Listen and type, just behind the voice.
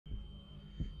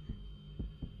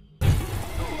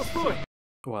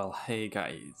Well, hey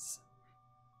guys,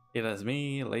 it is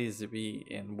me, Lazy,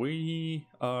 and we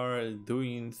are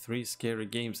doing 3 scary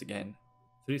games again.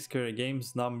 3 scary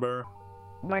games number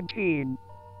 19.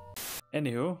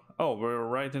 Anywho, oh, we're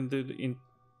right in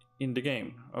the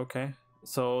game. Okay,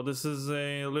 so this is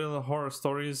a little horror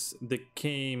stories. The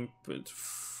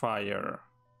campfire.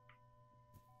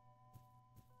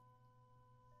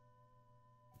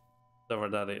 Whatever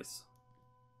that is.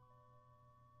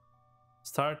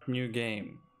 Start new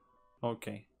game.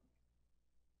 Okay.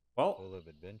 Well, Full of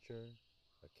adventure,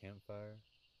 a campfire,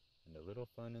 and a little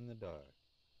fun in the dark.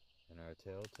 And our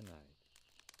tale tonight,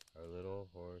 our little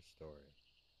horror story.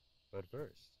 But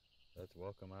first, let's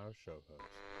welcome our show host.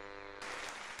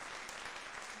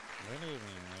 Good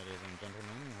evening, ladies and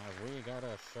gentlemen. Have we got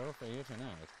a show for you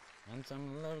tonight, and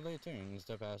some lovely tunes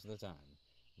to pass the time.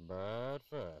 But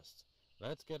first,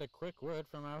 let's get a quick word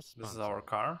from our sponsor, this is our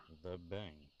car. the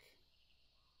bank.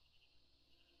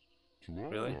 To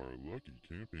all Really? our lucky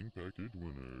camping package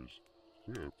winners,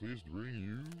 we are pleased to bring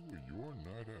you your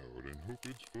night out and hope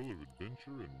it's full of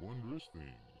adventure and wondrous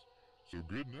things. So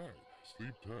good night,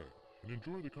 sleep tight, and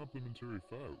enjoy the complimentary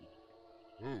firewood.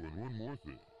 Oh, and one more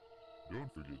thing.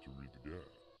 Don't forget to read the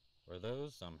guide. Were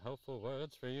those some helpful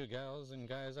words for you gals and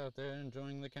guys out there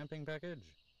enjoying the camping package?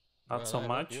 Not so I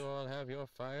much. hope you all have your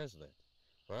fires lit.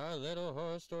 For our little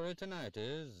horror story tonight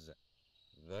is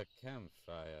The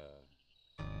Campfire.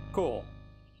 Cool.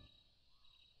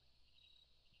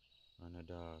 On a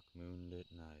dark, moonlit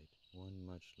night, one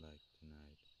much like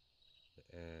tonight, the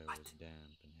air was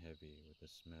damp and heavy with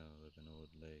the smell of an old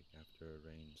lake after a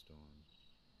rainstorm.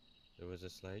 There was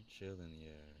a slight chill in the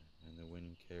air, and the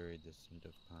wind carried the scent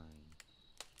of pine.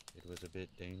 It was a bit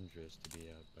dangerous to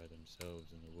be out by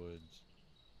themselves in the woods.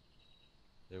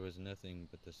 There was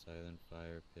nothing but the silent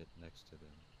fire pit next to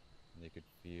them, and they could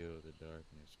feel the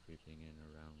darkness creeping in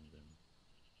around them.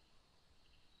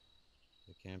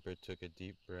 The camper took a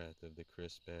deep breath of the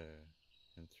crisp air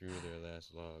and threw their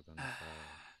last log on the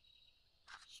fire,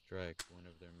 struck one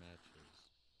of their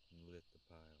matches, and lit the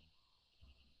pile.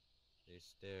 They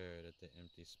stared at the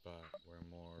empty spot where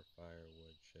more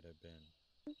firewood should have been.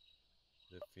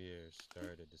 The fear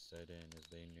started to set in as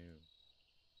they knew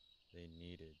they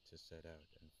needed to set out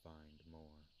and find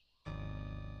more.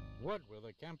 What will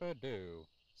the camper do?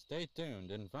 Stay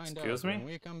tuned and find Excuse out me? when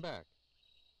we come back.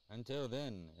 Until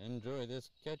then, enjoy this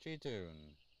catchy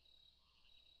tune.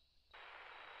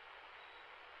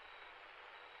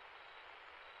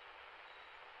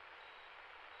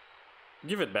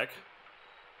 Give it back.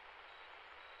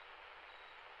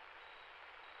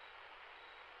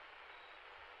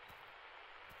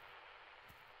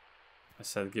 I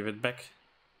said give it back.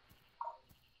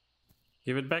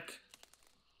 Give it back.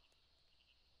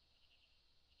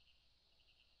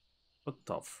 What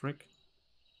the frick?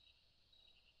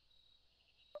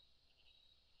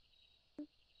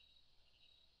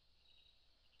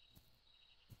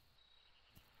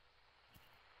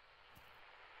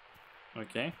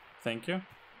 Okay, thank you.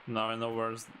 Now I know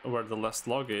where the last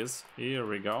log is. Here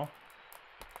we go.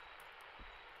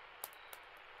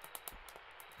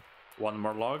 One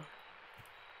more log.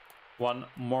 One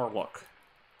more log.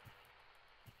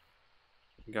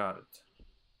 Got it.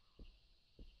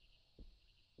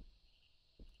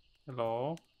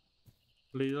 Hello,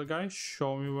 little guy.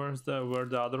 Show me where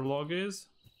the other log is.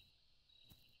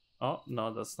 Oh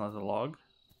no, that's not a log.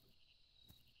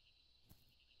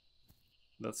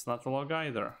 That's not a log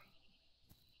either.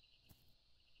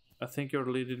 I think you're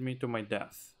leading me to my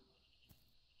death.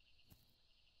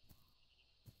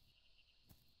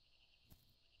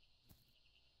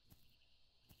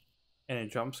 Any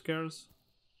jump scares?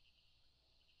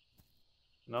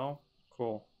 No?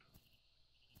 Cool.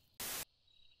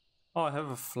 Oh, I have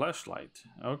a flashlight.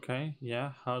 Okay,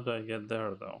 yeah. How do I get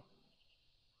there though?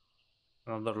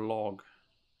 Another log.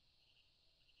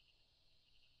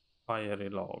 Fiery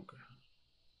log.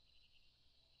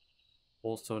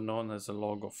 Also known as a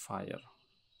log of fire.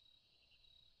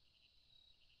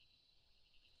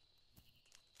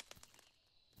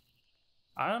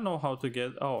 I don't know how to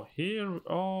get. Oh, here.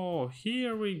 Oh,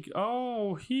 here we go.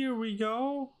 Oh, here we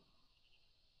go.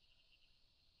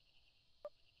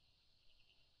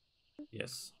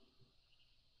 Yes.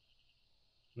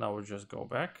 Now we just go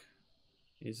back.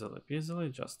 Easily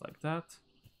peasily, just like that.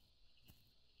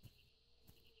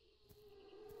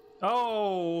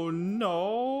 Oh,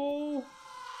 no.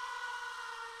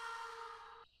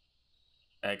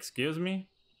 Excuse me?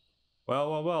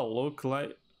 Well, look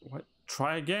like... What?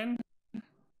 Try again?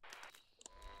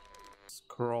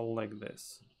 Scroll like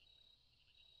this.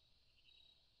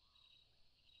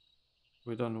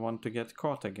 We don't want to get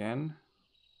caught again.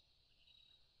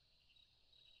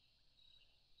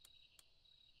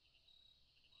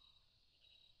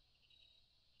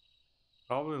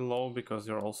 probably low because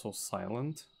you're also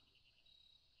silent.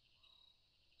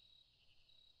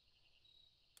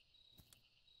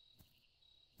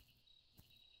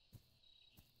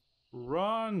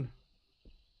 Run!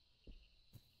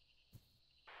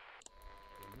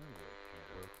 The Moonwork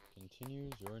Network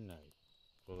continues your night,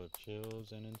 full of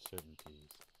chills and uncertainties,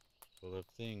 full of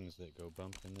things that go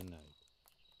bump in the night,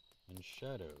 and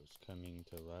shadows coming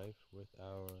to life with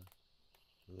our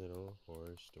little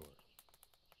horror story.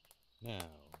 Now,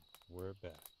 we're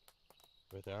back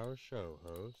with our show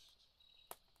host.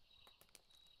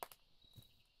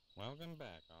 Welcome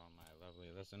back, all my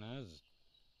lovely listeners.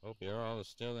 Hope you're all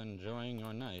still enjoying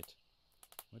your night,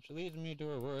 which leads me to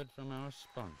a word from our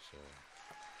sponsor.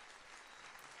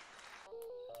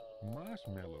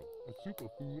 Marshmallow, a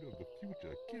superfood of the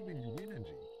future, giving you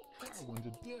energy. Try one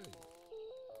today.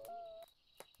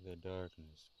 The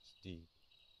darkness was deep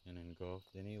and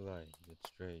engulfed any light that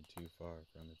strayed too far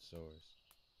from its source.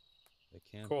 The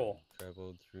camper Cool.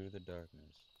 traveled through the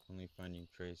darkness, only finding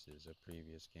traces of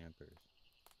previous campers.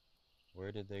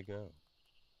 Where did they go?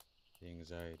 The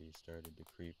anxiety started to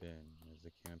creep in as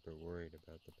the camper worried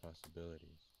about the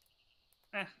possibilities.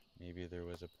 Maybe there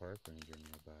was a park ranger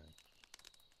nearby,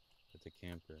 but the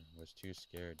camper was too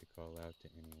scared to call out to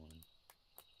anyone,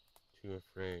 too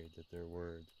afraid that their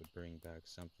words would bring back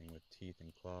something with teeth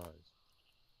and claws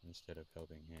instead of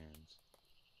helping hands.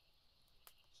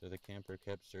 So the camper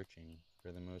kept searching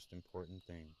for the most important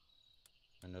thing,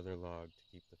 another log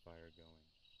to keep the fire going.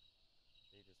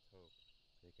 They just hope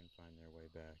they can find their way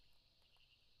back.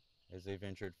 As they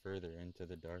ventured further into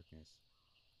the darkness,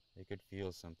 they could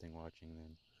feel something watching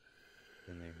them.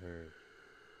 Then they heard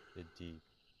the deep,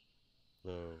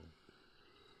 low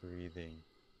breathing,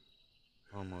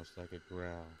 almost like a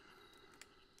growl.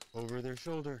 Over their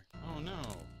shoulder. Oh no,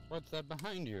 what's that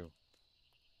behind you?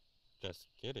 Just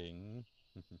kidding.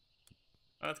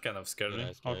 That kind of scared Did me.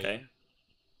 I scare Okay. you?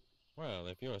 Well,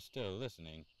 if you're still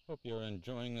listening, hope you're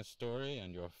enjoying the story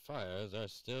and your fires are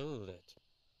still lit.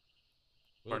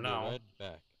 We'll For be now. right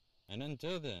back. And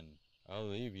until then, I'll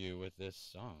leave you with this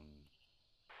song.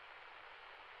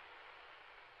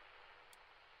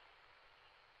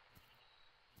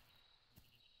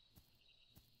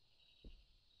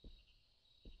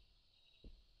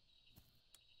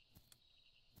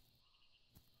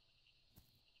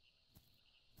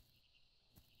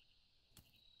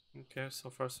 Okay, so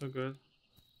far so good.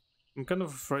 I'm kind of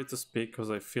afraid to speak because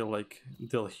I feel like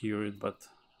they'll hear it, but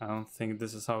I don't think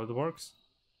this is how it works.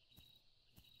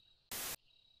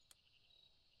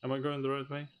 Am I going the right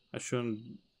way? I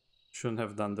shouldn't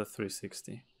have done the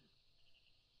 360.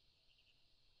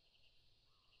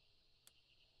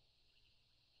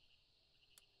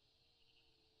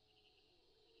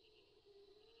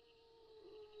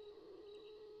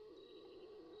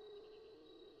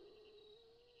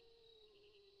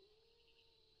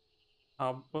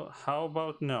 How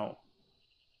about no?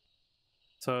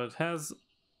 So it has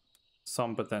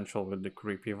some potential with the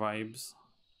creepy vibes.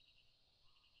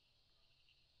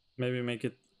 Maybe make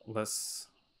it less,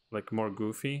 like, more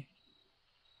goofy.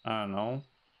 I don't know.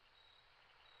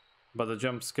 But the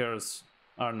jump scares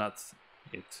are not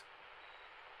it.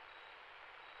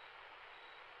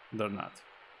 They're not.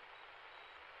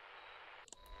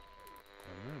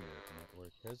 The Moonwork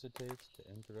Network hesitates to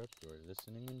interrupt your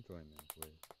listening enjoyment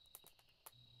with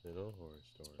Little Horror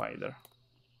Stories. Spider.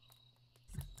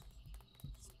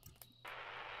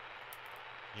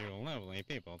 You lovely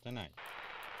people tonight.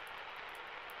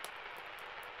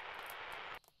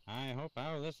 I hope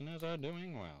our listeners are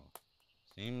doing well.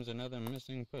 Seems another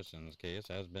missing persons case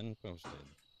has been posted.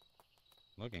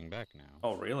 Looking back now,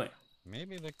 Oh, really?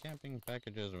 maybe the camping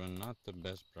packages were not the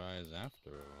best prize after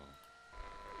all.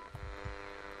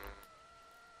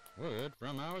 Word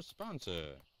from our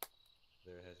sponsor.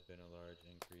 There has been a large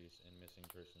increase in missing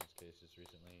persons cases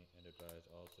recently, and advise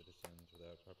all citizens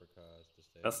without proper cause to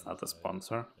stay That's not a inside.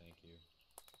 sponsor. Thank you.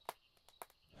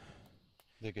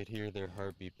 They could hear their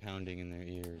heartbeat pounding in their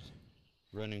ears,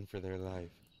 running for their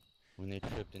life, when they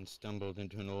tripped and stumbled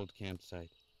into an old campsite.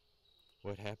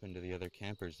 What happened to the other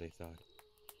campers, they thought?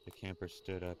 The campers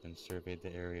stood up and surveyed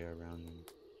the area around them.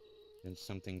 Then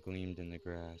something gleamed in the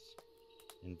grass.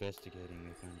 Investigating,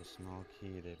 they found a small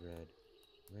key that read,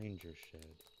 Ranger Shed.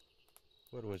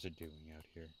 What was it doing out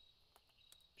here?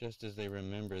 Just as they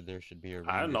remembered there should be a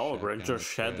ranger I don't know, shack Ranger down the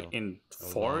Shed trail, in a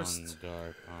forest? long,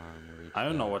 dark arm reached I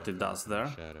don't know out what and it does from the there.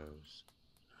 shadows.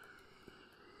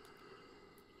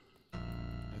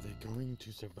 Are they going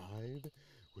to survive?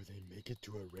 Will they make it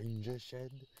to a ranger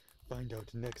shed? Find out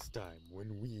next time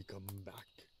when we come back.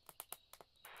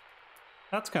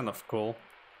 That's kind of cool.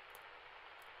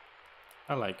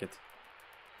 I like it.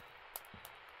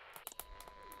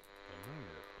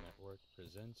 Network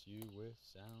presents you with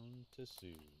sound to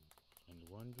soothe and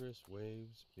wondrous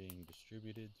waves being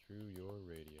distributed through your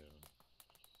radio.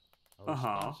 Our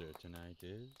sponsor tonight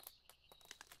is...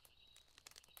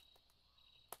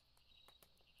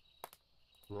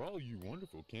 For all you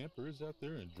wonderful campers out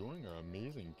there enjoying our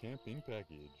amazing camping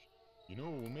package, you know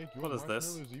what will make your What is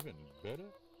this? marshmallows even better?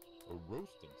 A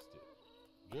roasting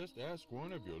stick. Just ask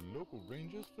one of your local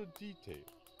rangers for details.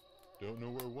 Don't know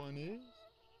where one is?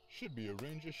 Should be a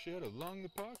ranger shed along the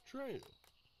park trail.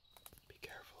 Be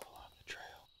careful along the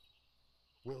trail.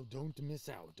 Well, don't miss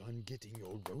out on getting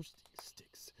your roasting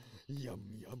sticks. Yum,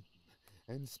 yum.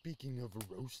 And speaking of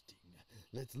roasting,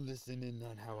 let's listen in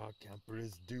on how our camper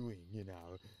is doing in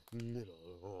our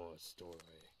little horror story.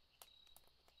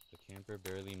 The camper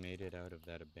barely made it out of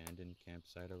that abandoned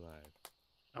campsite alive.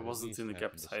 I But at wasn't least in the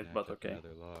happened to campsite, snatch but up okay.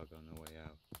 another log on the way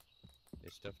out. They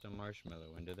stuffed a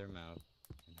marshmallow into their mouth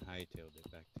and hightailed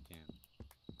it back to camp.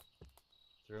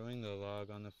 Throwing the log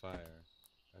on the fire,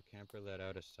 our camper let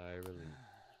out a sigh of relief.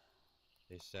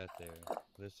 They sat there,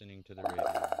 listening to the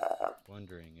radio,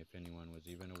 wondering if anyone was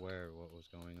even aware of what was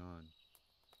going on.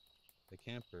 The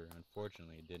camper,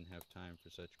 unfortunately, didn't have time for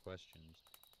such questions,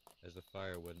 as the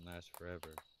fire wouldn't last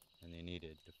forever, and they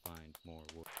needed to find more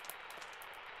wood.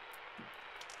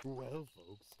 Well,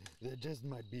 folks, there just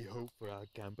might be hope for our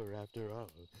camper after all.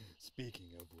 Speaking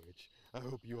of which, I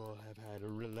hope you all have had a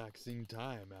relaxing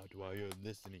time out while you're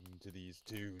listening to these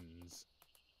tunes.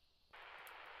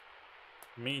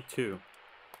 Me too.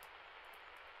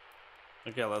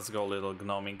 Okay, let's go, little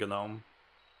gnomey gnome.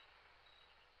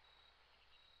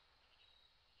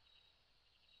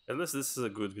 At least this is a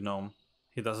good gnome.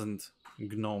 He doesn't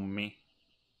gnome me.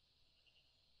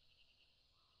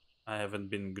 I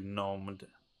haven't been gnomed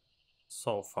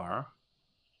so far.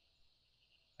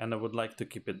 And I would like to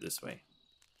keep it this way.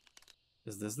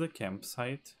 Is this the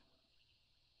campsite?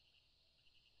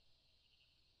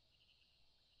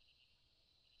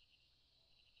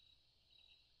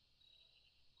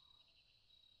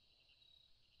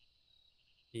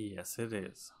 Yes, it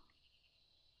is.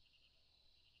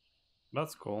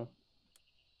 That's cool.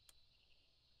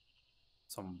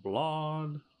 Some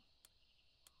blood.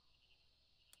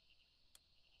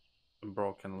 A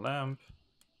broken lamp.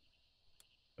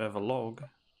 We have a log.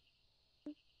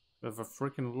 We have a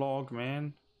freaking log,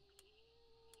 man.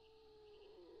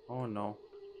 Oh no.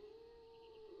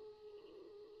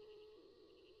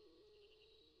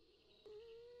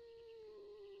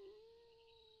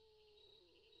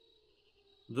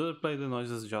 Did I play the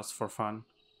noises just for fun?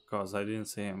 Because I didn't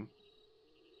see him.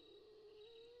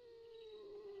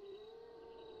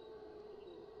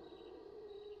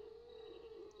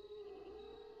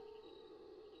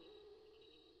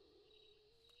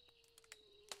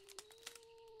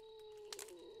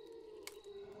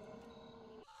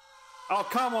 Oh,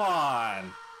 come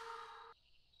on!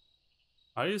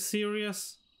 Are you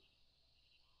serious?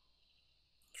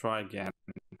 Try again.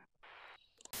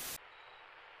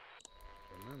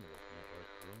 Remember, Network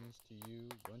brings to you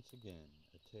once again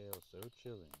a tale so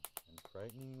chilling and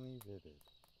frighteningly vivid,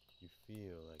 you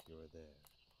feel like you're there.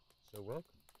 So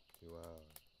welcome to our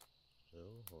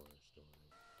little horror story.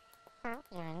 Hope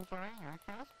you enjoy our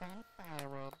house-burn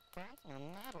firewood, burnt in a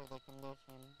gnarly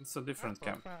condition. It's a different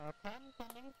That's camp. for a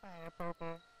patent-pending fire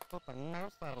poker. Get the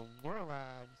most out of your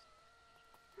logs.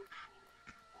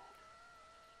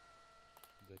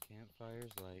 The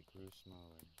campfire's light grew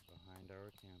smaller behind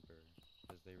our camper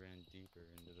as they ran deeper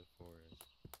into the forest,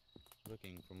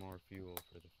 looking for more fuel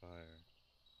for the fire.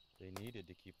 They needed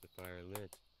to keep the fire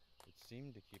lit. It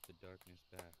seemed to keep the darkness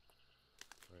back,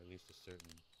 or at least a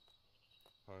certain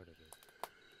part of it.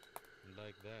 And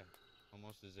like that,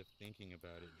 almost as if thinking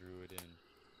about it drew it in,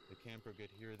 the camper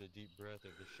could hear the deep breath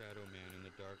of the shadow man in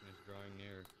the darkness drawing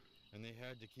near, and they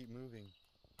had to keep moving.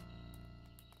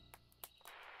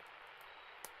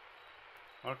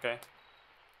 Okay.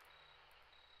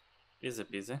 Easy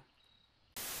peasy.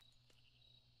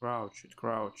 Crouch it,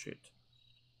 crouch it.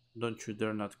 Don't you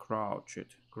dare not crouch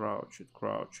it. Crouch it,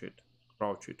 crouch it.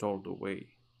 Crouch it all the way.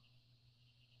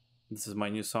 This is my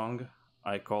new song.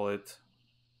 I call it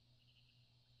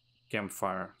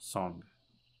Campfire Song.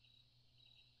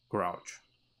 Crouch.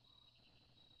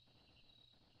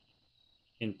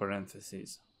 In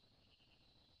parentheses.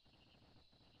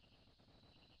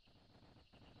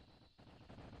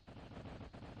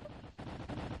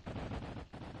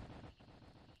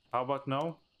 How about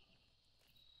now?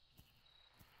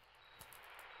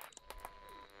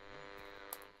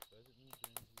 Pleasantly brings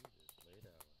you this late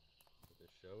hour with a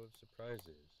show of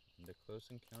surprises and a close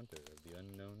encounter of the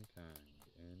unknown kind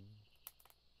in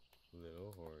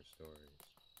Little Horror Stories.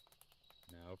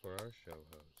 Now for our show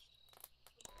host.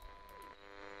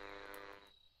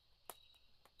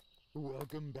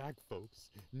 Welcome back,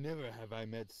 folks. Never have I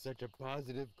met such a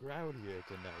positive crowd here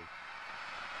tonight.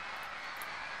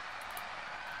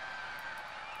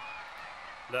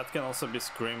 That can also be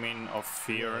screaming of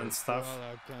fear Well, and stuff. For all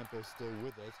our campers still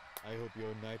with us, I hope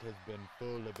your night has been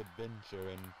full of adventure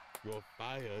and your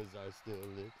fires are still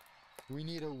lit. We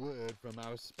need a word from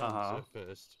our sponsor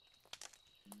first.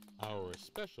 Our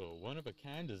special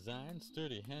one-of-a-kind design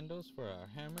sturdy handles for our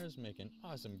hammers make an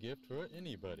awesome gift for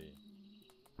anybody.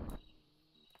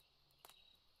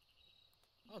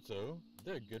 Also,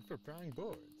 they're good for prying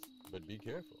boards, but be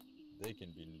careful, they can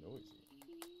be noisy.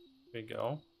 Here we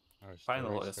go. Our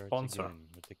Final story starts sponsor. again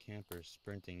with the campers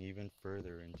sprinting even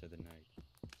further into the night,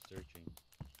 searching,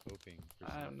 hoping for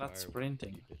some I'm not firewood to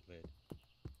sprinting. keep it lit.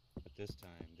 But this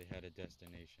time, they had a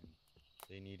destination.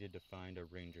 They needed to find a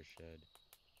ranger shed.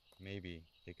 Maybe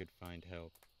they could find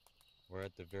help, or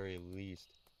at the very least,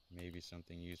 maybe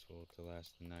something useful to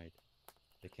last the night.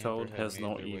 The camper Toad had has made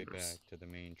no their way ears. back to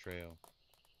the main trail.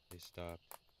 They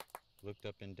stopped, looked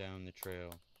up and down the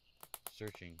trail,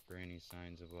 searching for any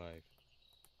signs of life.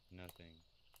 Nothing.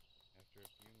 After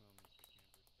a few moments, the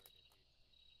campers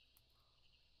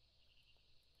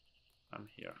started I'm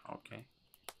here, okay.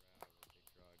 brow as they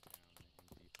jogged down the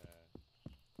empty path.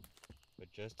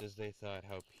 But just as they thought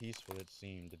how peaceful it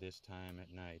seemed this time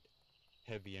at night,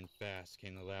 heavy and fast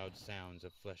came the loud sounds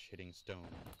of flesh hitting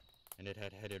stone, and it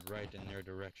had headed right in their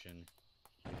direction.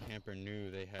 The camper knew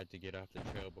they had to get off the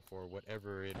trail before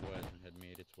whatever it was had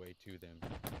made its way to them.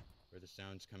 Were the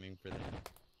sounds coming for them?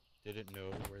 Did it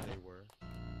know where they were?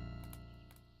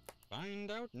 Find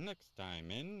out next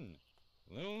time in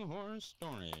Little Horror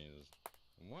Stories.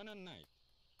 What a night.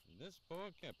 This poor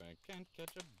camper can't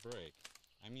catch a break.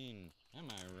 I mean, am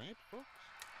I right, folks?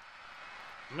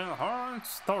 Little Horror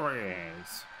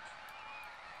Stories.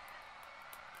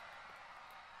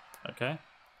 Okay,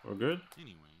 we're good.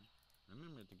 Anyway,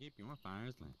 remember to keep your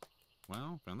fires lit.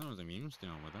 Well, for those of you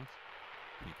still with us,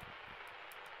 thank you.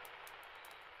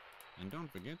 And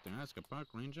don't forget to ask a park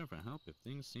ranger for help if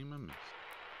things seem amiss.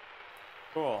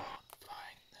 Cool.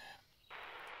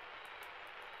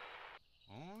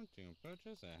 Or to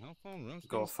purchase a helpful roasting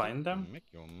Go stick find them? to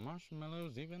make your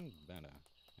marshmallows even better.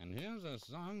 And here's a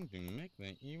song to make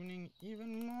the evening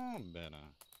even more better.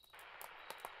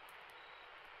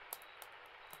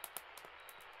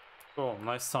 Cool,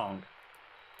 nice song.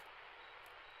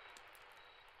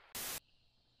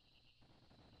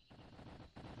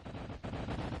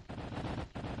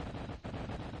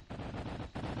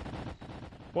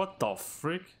 What the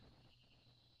frick?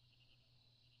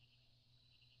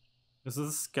 Is this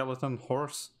a skeleton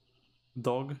horse,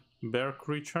 dog, bear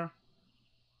creature?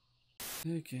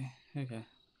 Okay.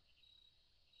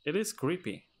 It is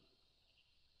creepy.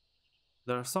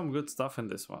 There's some good stuff in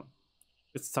this one.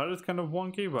 It started kind of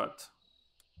wonky, but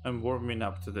I'm warming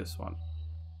up to this one.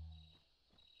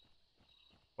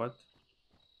 What?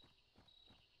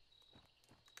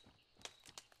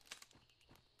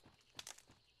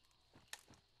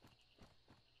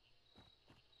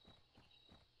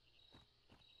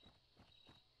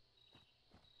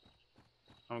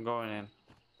 I'm going in.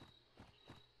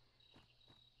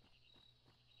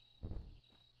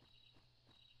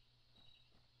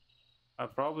 I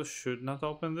probably should not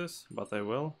open this, but I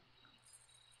will.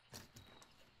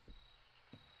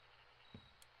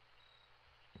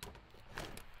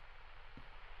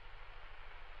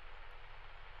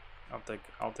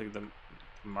 I'll take the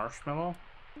marshmallow.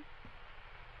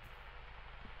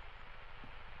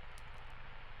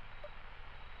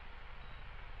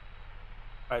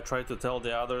 I tried to tell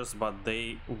the others, but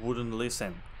they wouldn't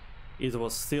listen. It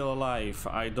was still alive.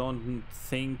 I don't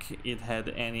think it had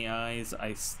any eyes.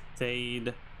 I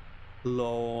stayed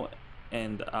low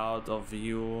and out of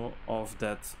view of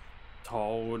that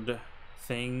toad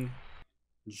thing.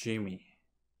 Jimmy.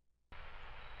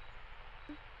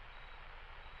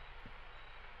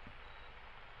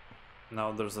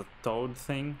 Now there's a toad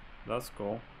thing. That's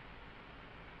cool.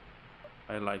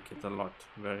 I like it a lot.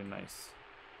 Very nice.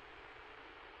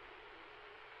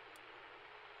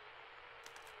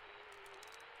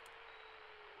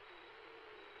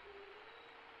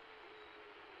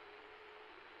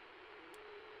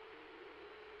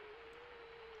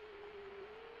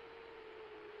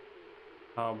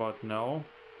 How about no?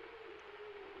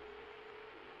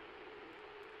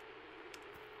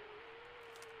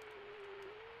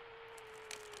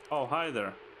 Oh, hi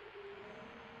there.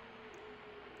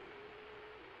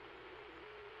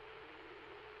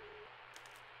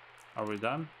 Are we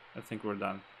done? I think we're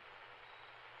done.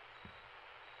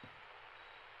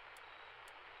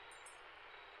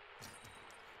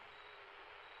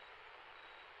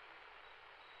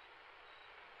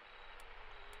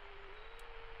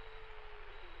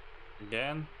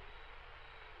 Again?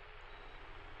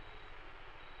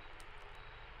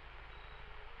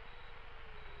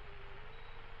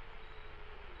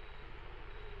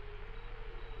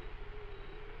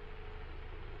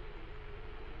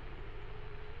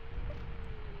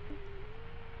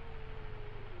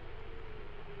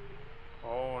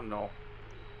 Oh no.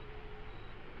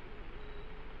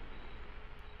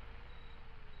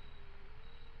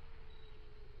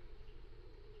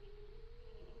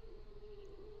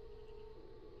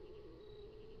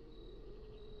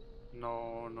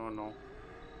 No, no, no.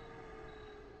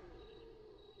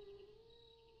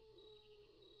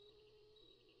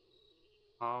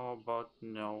 How about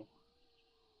no?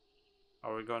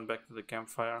 Are we going back to the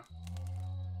campfire?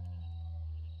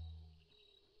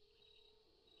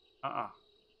 Uh-uh.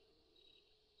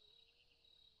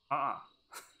 Uh-uh.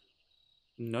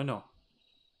 No, no.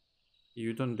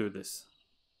 You don't do this.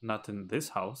 Not in this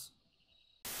house.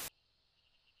 The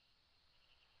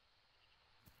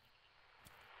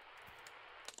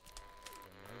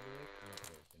murderous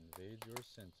network invades your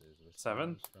senses with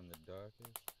 7. sounds from the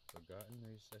darkest, forgotten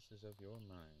recesses of your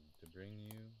mind to bring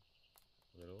you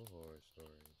little horror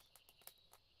stories.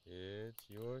 It's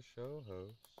your show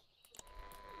host.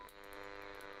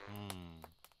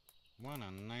 What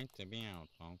a night to be out,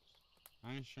 folks.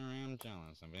 I sure am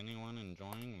jealous of anyone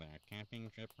enjoying their camping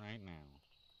trip right now.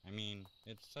 I mean,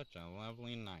 it's such a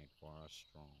lovely night for a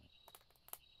stroll.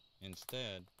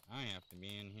 Instead, I have to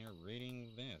be in here reading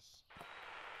this.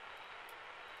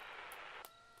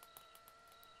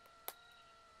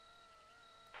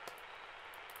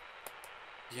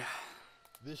 Yeah.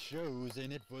 This show's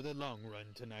in it for the long run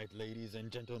tonight, ladies and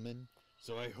gentlemen,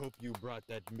 so I hope you brought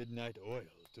that midnight oil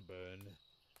to burn.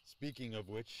 Speaking of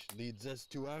which, leads us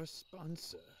to our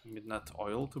sponsor. Midnight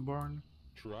oil to burn.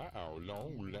 Try our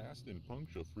long-lasting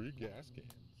puncture-free gas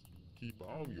cans. Keep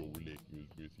all your liquors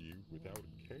with you without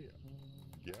care.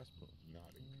 Gas pump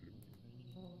not included.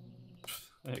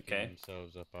 Picking Okay.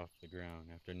 themselves up off the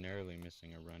ground after narrowly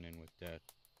missing a run-in with death,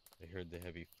 they heard the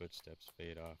heavy footsteps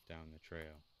fade off down the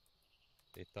trail.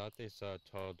 They thought they saw a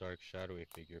tall, dark, shadowy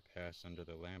figure pass under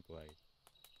the lamplight,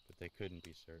 but they couldn't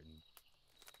be certain.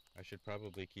 I should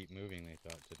probably keep moving, they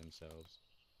thought to themselves.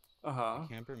 Uh-huh.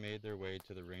 The camper made their way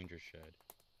to the ranger shed.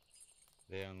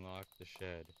 They unlocked the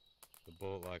shed. The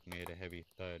bolt lock made a heavy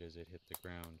thud as it hit the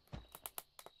ground.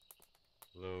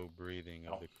 Low breathing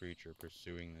of the creature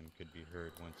pursuing them could be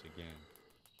heard once again.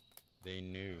 They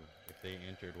knew if they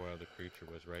entered while the creature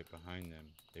was right behind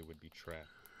them, they would be trapped.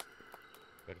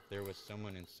 But if there was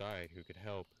someone inside who could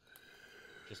help,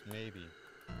 just maybe.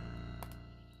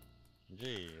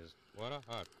 Geez, what a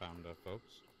heart pounder,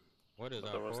 folks. What is But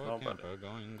our there was poor nobody. camper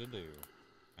going to do?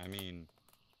 I mean,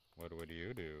 what would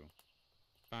you do?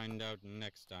 Find out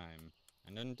next time.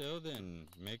 And until then,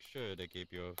 make sure to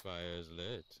keep your fires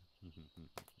lit.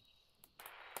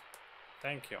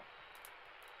 Thank you.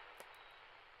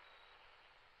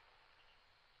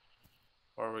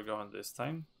 Where are we going this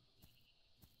time?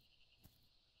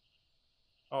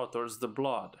 Oh, towards the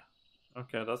blood.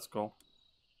 Okay, that's cool.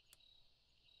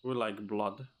 We like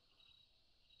blood.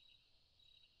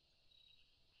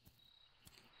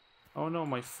 Oh no,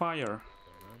 my fire.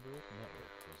 The Murderous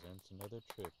Network presents another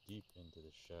trip deep into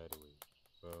the shadowy,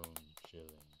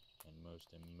 bone-chilling, and most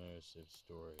immersive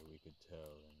story we could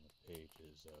tell in the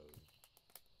pages of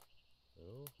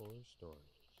Little Horror Stories.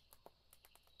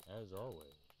 As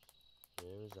always,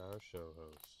 here is our show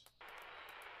host.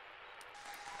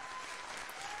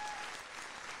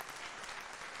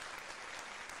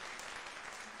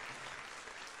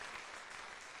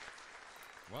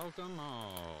 Welcome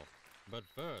all. But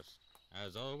first,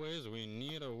 as always, we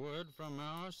need a word from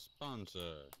our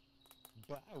sponsor.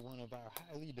 Buy one of our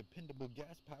highly dependable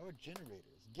gas-powered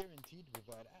generators, guaranteed to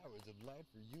provide hours of light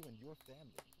for you and your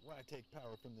family. Why take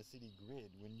power from the city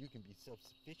grid when you can be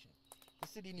self-sufficient? The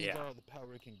city needs all the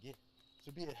power it can get,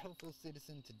 so be a helpful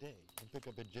citizen today and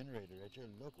pick up a generator at your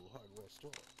local hardware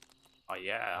store. Oh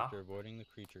yeah. After avoiding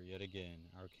the creature yet again,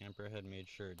 our camper had made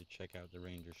sure to check out the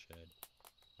ranger shed.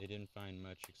 They didn't find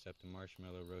much except a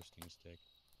marshmallow roasting stick.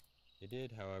 They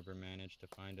did, however, manage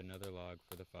to find another log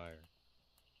for the fire.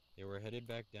 They were headed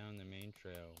back down the main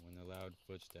trail when the loud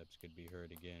footsteps could be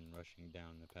heard again rushing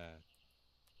down the path.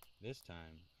 This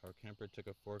time, our camper took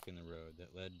a fork in the road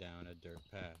that led down a dirt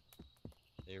path.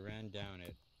 They ran down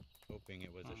it, hoping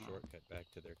it was a shortcut back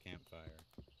to their campfire.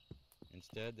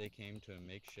 Instead, they came to a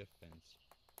makeshift fence.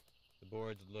 The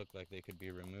boards looked like they could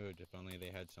be removed if only they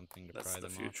had something to That's pry the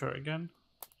them future off. again.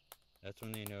 That's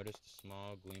when they noticed a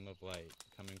small gleam of light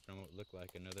coming from what looked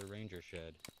like another ranger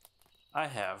shed. I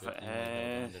have Good thing they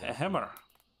held onto a their hammer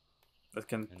that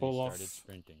can and they pull started off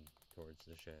sprinting towards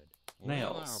the shed.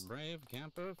 Nails. Will our brave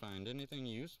camper find anything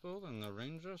useful in the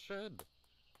ranger shed?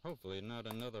 Hopefully not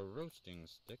another roasting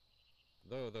stick,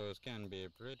 though those can be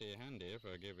pretty handy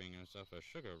for giving yourself a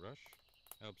sugar rush.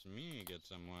 Helps me get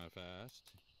somewhere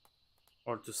fast.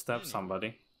 Or to stab Anyway,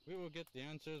 somebody. we will get the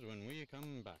answers when we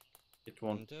come back. It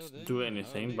won't Until then, do I'll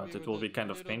anything, leave but you it will with be this kind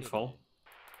of little painful. ditty.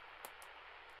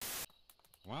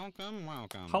 Welcome,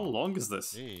 welcome. How long is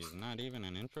this? Geez, not even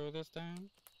an intro this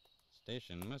time?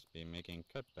 Station must be making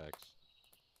cutbacks.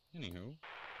 Anywho.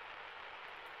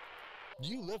 Do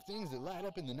you love things that light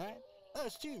up in the night?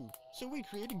 Us too. So we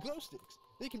created glow sticks.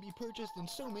 They can be purchased in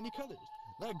so many colors,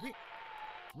 like green,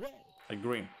 red, Like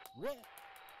green. red,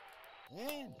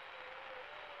 and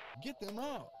get them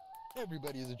all.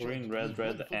 Everybody is a Green, choice red, with red,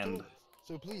 wonderful and- toys,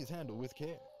 so please handle with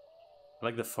care. I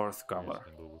like the fourth Please cover.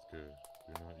 handle with care.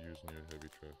 Do not use near heavy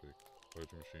traffic,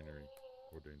 large machinery,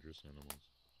 or dangerous animals.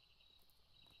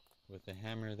 With the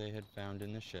hammer they had found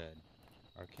in the shed,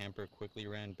 our camper quickly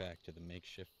ran back to the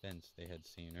makeshift fence they had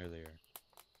seen earlier.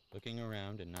 Looking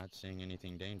around and not seeing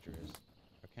anything dangerous,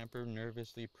 our camper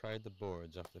nervously pried the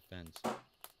boards off the fence,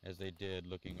 as they did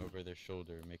looking over their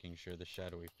shoulder, making sure the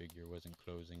shadowy figure wasn't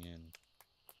closing in.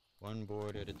 One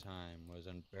board at a time was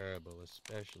unbearable,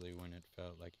 especially when it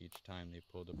felt like each time they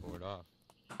pulled a board off,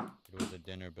 it was a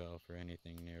dinner bell for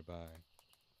anything nearby.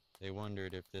 They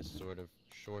wondered if this sort of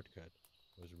shortcut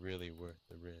was really worth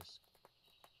the risk.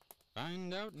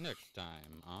 Find out next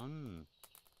time on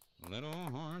Little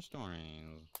Horror Stories.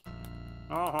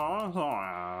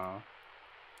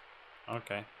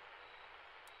 Okay.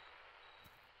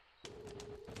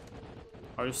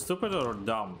 Are you stupid or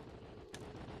dumb?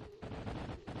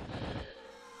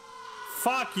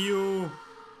 Fuck you!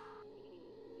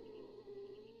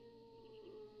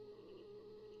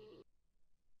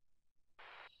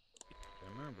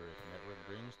 Remember, network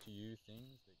brings to you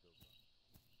things that go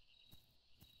wrong.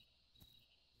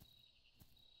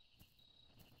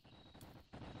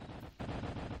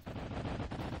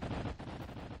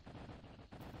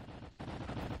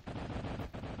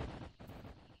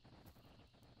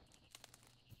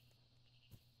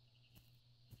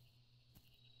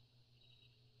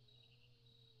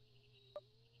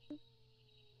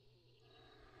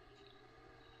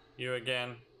 You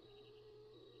again.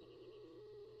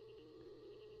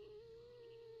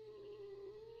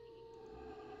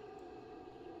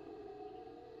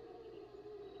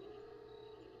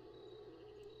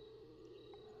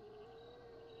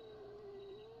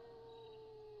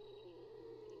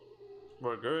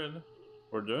 We're good.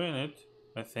 We're doing it,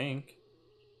 I think.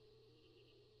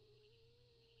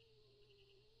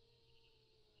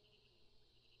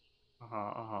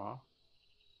 Uh-huh.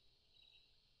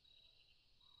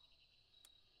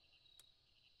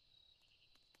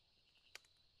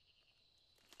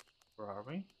 Where are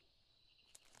we?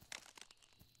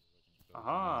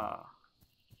 Aha!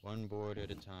 One board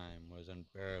at a time was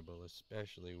unbearable,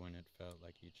 especially when it felt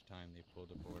like each time they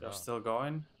pulled a board They're off, still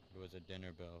going? it was a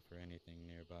dinner bell for anything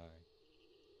nearby.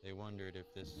 They wondered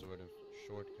if this sort of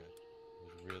shortcut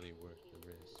was really worth the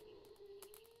risk.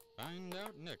 Find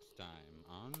out next time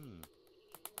on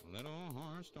Little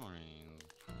Horror Stories.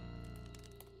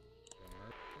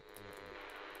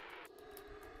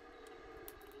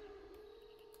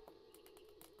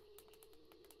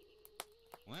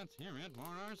 Let's hear it for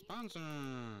our sponsor.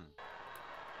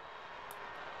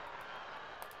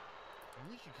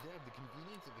 Wish you could have the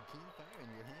convenience of a campfire in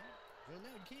your hand? Well,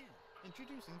 now you can.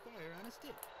 Introducing Fire on a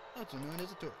Stick, also known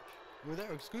as a torch. With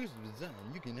our exclusive design,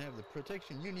 you can have the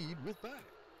protection you need with fire.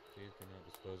 These cannot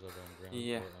dispose of on ground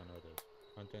Yeah. or unopened.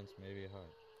 Contents may be hot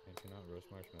and cannot roast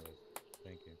marshmallows.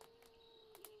 Thank you.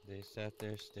 They sat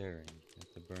there staring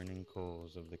at the burning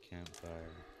coals of the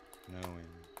campfire, knowing,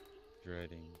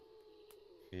 dreading,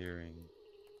 fearing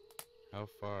how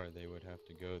far they would have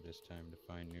to go this time to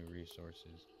find new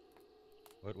resources.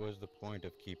 What was the point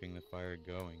of keeping the fire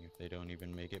going if they don't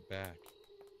even make it back?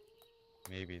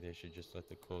 Maybe they should just let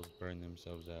the coals burn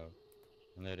themselves out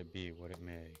and let it be what it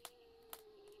may.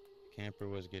 The camper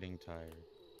was getting tired.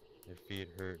 Their feet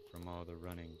hurt from all the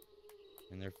running,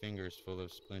 and their fingers full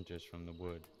of splinters from the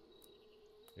wood.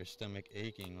 Their stomach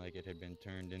aching like it had been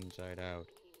turned inside out,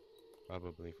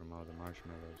 probably from all the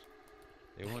marshmallows.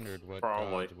 They wondered what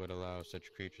Probably. gods would allow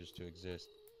such creatures to exist,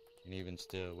 and even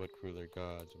still, what crueler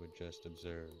gods would just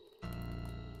observe.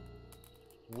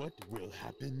 What will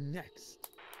happen next?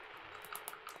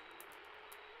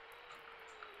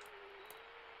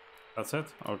 That's it?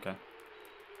 Okay.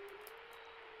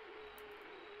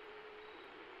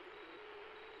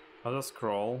 I'll just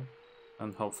scroll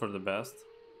and hope for the best.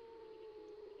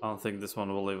 I don't think this one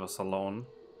will leave us alone.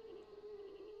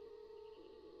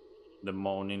 The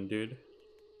moaning dude.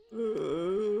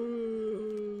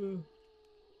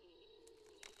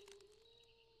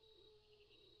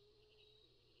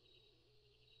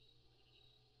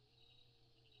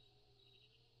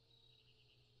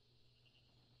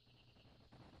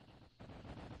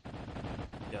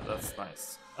 Yeah, that's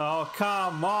nice. Oh,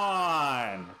 come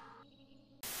on!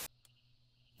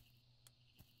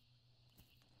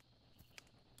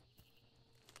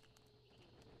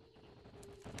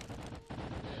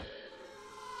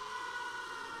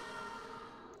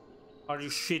 Are you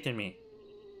shitting me?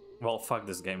 Well, fuck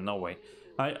this game, no way.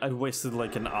 I wasted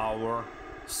like an hour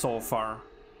so far.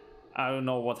 I don't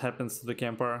know what happens to the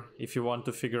camper. If you want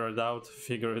to figure it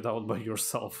out by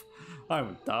yourself.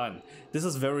 I'm done. This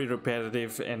is very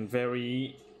repetitive and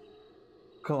very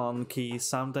clunky.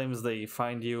 Sometimes they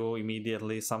find you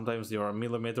immediately, sometimes you're a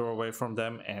millimeter away from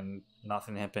them and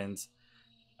nothing happens.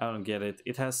 I don't get it.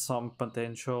 It has some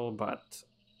potential, but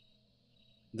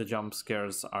the jump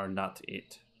scares are not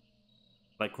it.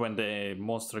 Like when the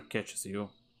monster catches you.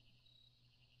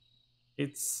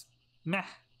 It's meh.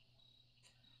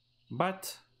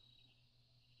 But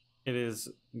it is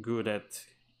good at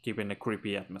keeping a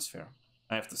creepy atmosphere.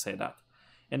 I have to say that.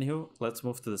 Anywho, let's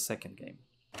move to the second game.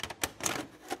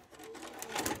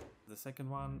 The second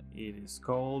one, it is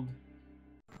called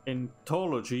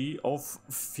Anthology of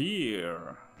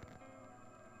Fear.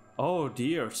 Oh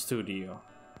dear, studio.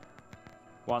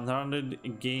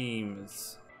 100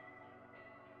 games.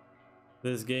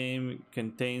 This game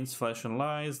contains flash and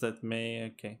lies that may...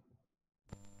 Okay.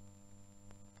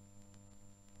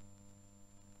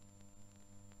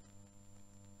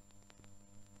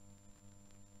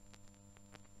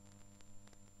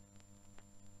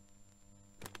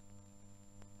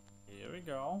 Here we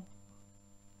go.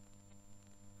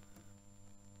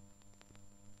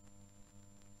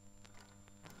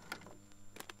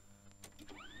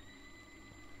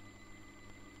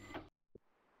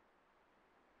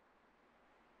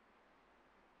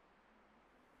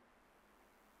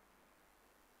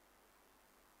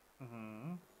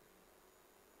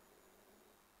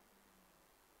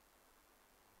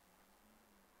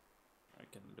 I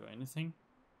can do anything.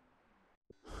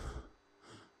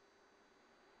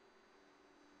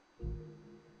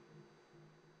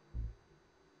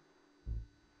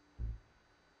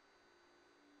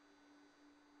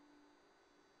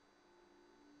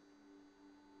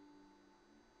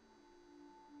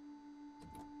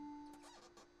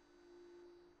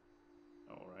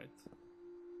 Alright.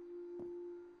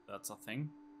 That's a thing.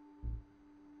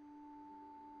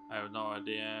 I have no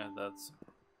idea. That's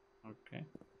okay.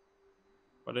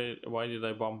 Why did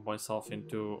I bump myself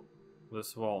into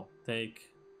this wall?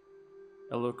 Take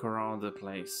a look around the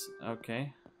place.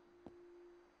 Okay.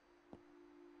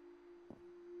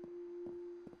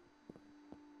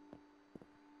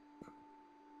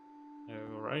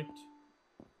 Alright.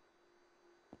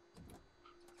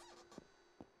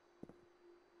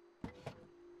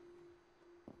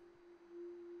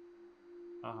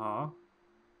 Uh-huh.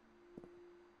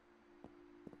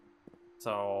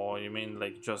 So you mean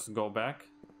like just go back?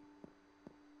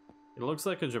 It looks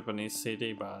like a Japanese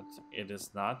city, but it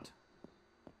is not.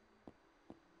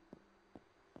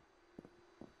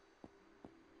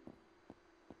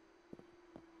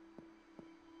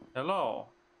 Hello.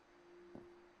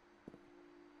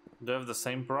 Do you have the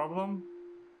same problem?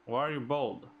 Why are you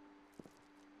bold?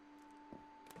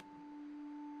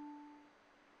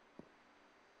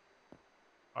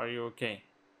 Are you okay?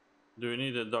 Do you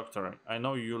need a doctor? I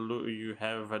know you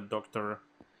have a doctor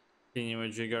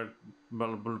thingy-majigger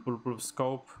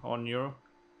scope on you.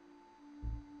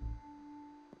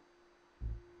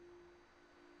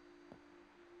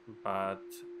 But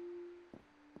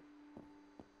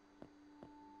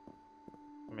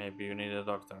maybe you need a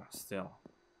doctor still.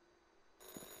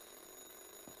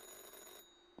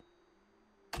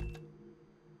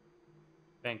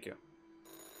 Thank you.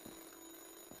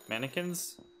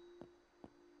 Mannequins?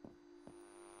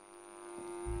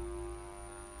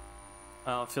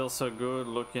 I don't feel so good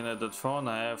looking at that phone.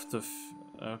 I have to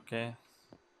okay.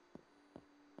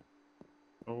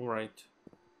 Alright.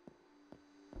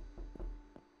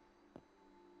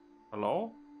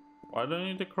 Hello? Why do I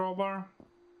need a crowbar?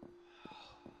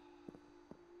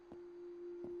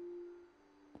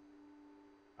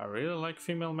 I really like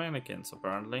female mannequins,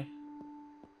 apparently.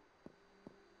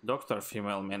 Doctor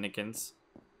female mannequins.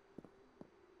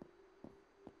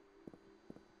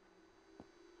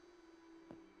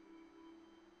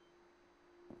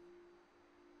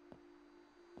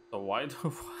 So why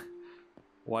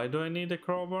do I need a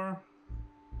crowbar?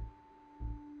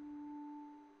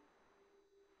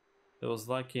 It was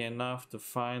lucky enough to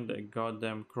find a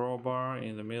goddamn crowbar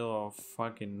in the middle of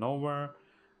fucking nowhere.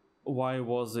 Why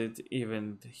was it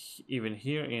even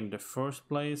here in the first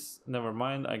place? Never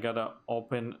mind, I gotta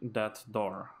open that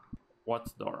door.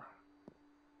 What door?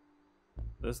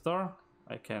 This door?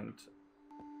 I can't.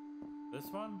 This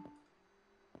one?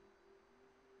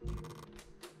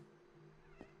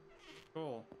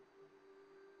 Cool.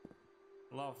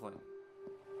 Lovely.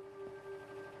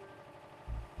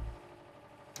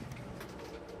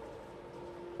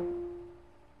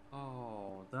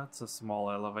 Oh, that's a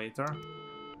small elevator.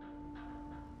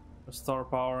 Restore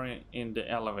power in the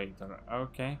elevator.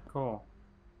 Okay, cool.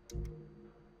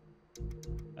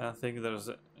 I think there's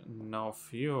no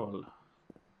fuel.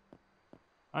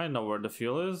 I know where the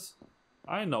fuel is.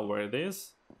 I know where it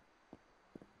is.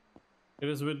 It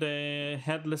is with the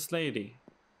headless lady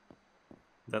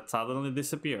that suddenly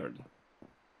disappeared.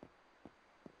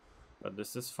 But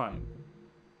this is fine.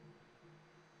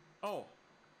 Oh!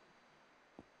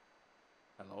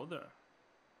 Hello there.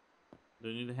 Do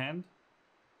you need a hand?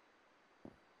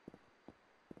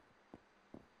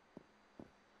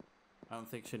 I don't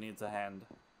think she needs a hand.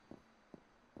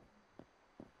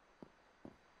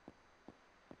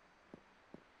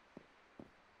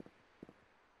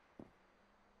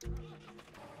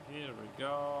 Here we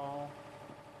go.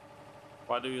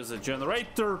 Why do you use a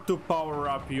generator to power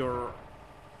up your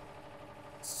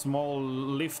small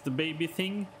lift baby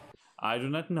thing? I do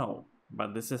not know,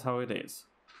 but this is how it is.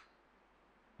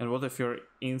 And what if you're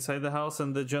inside the house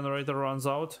and the generator runs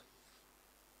out?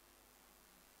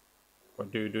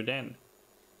 What do you do then?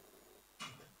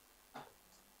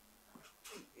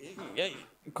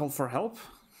 Call for help?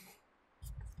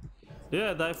 Did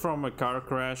I die from a car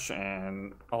crash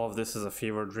and all of this is a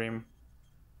fever dream?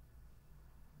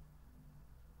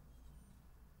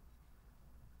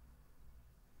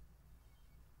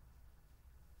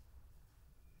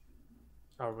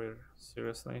 Are we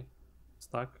seriously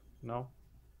stuck? No?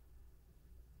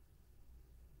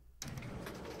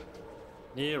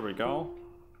 Here we go.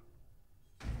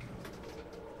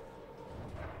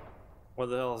 What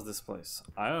the hell is this place?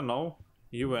 I don't know.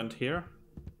 You went here.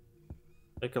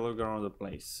 Take a look around the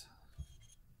place.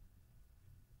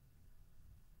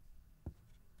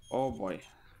 Oh boy.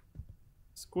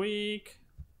 Squeak!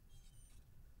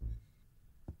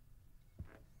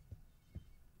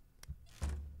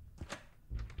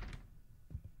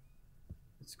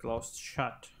 It's closed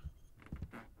shut.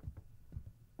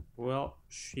 Well,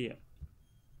 shit.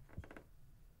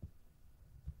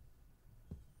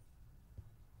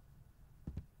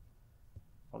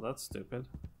 Oh, that's stupid.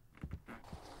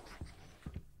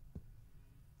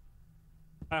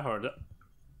 I heard it.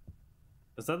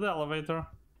 Is that the elevator?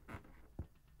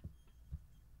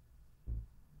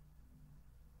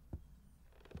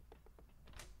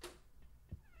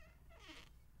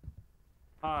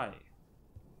 Hi.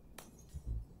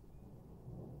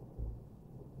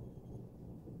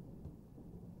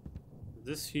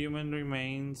 This human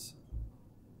remains.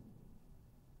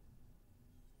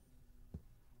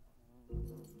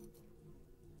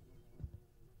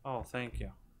 Oh, thank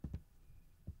you.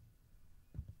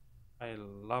 I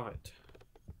love it.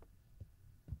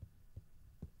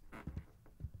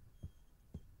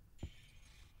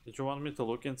 Did you want me to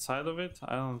look inside of it?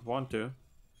 I don't want to.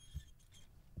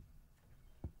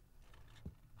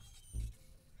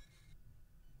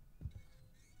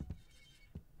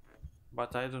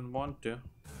 But I don't want to.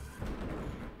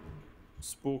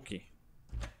 Spooky.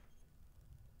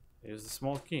 Here's the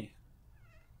small key.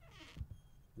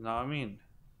 Now I'm in.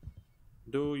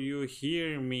 Do you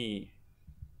hear me?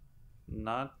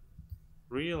 Not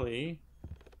really.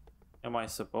 Am I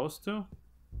supposed to?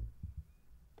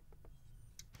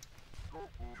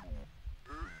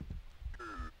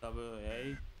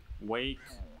 W-A. Wake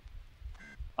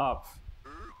up.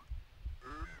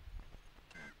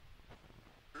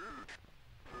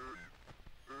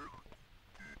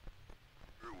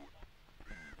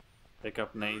 Pick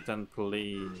up Nathan,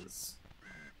 please.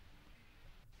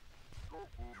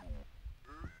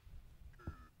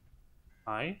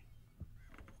 Hi?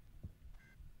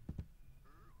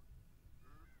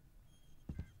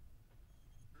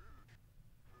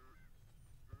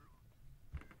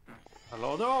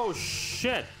 Hello? Oh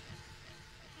shit!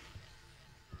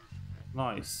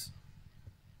 Nice.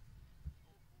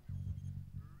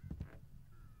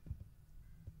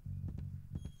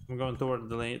 I'm going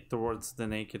towards the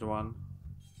naked one.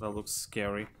 That looks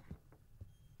scary.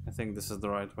 I think this is the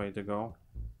right way to go.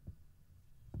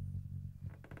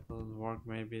 Doesn't work,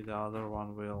 maybe the other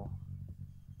one will.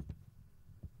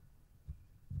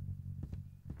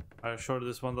 Are you sure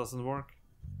this one doesn't work?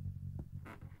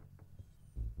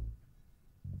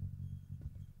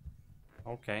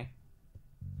 Okay.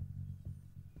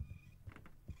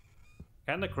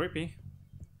 Kinda creepy.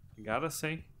 Gotta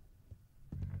say.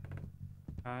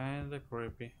 Kinda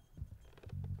creepy.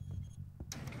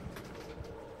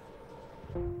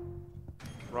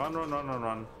 Run, run, run, run,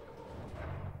 run.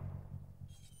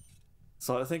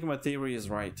 So I think my theory is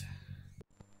right.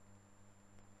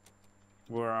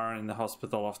 We are in the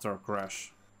hospital after a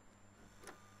crash.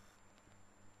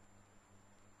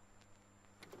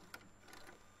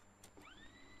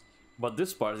 But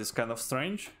this part is kind of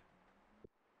strange.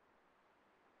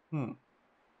 I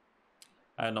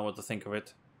don't know what to think of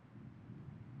it.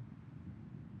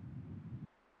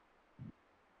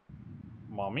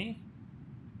 Mommy?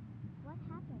 What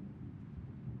happened?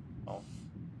 Oh,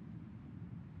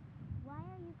 Why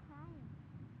are you crying?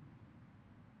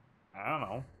 I don't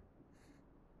know.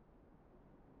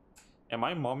 Am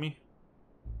I mommy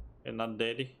and not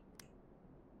daddy?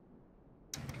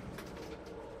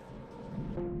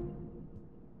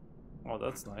 Oh,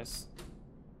 that's nice.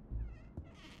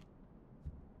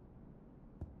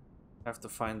 Have to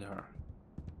find her.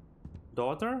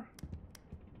 Daughter?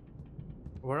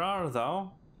 Where are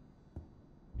thou?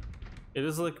 It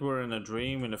is like we're in a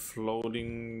dream in a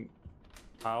floating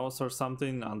house or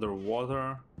something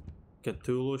underwater.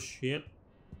 Cthulhu shit.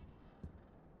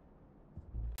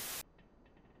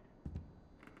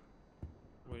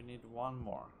 We need one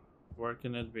more. Where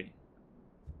can it be?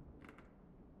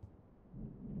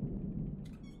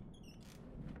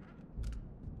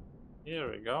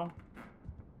 Here we go.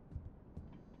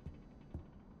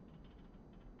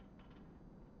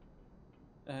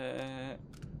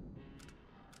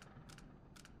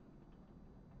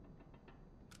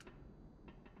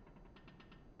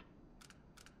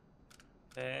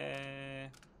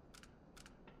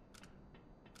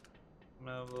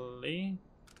 Emily?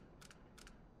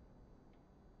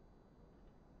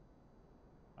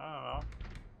 I don't know.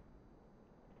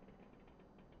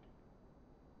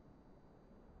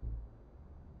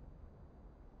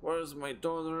 Where's my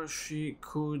daughter? She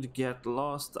could get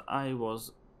lost. I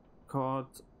was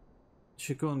caught.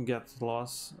 She couldn't get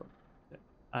lost.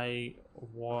 I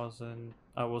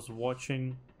was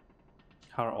watching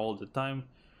her all the time.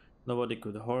 Nobody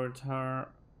could hurt her.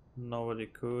 Nobody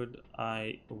could.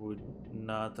 I would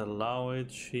not allow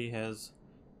it. She has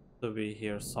to be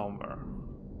here somewhere.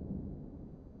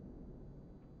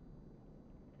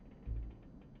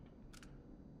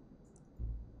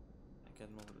 I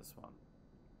can move this one.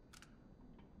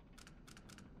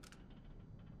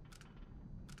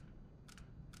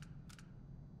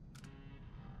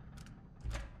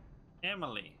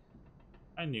 Emily.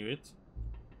 I knew it.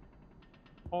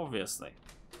 Obviously.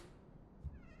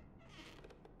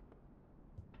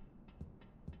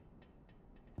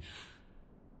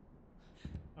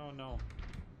 Oh no.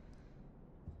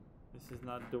 This is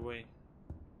not the way.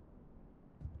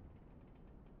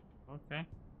 Okay.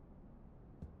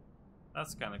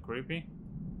 That's kind of creepy.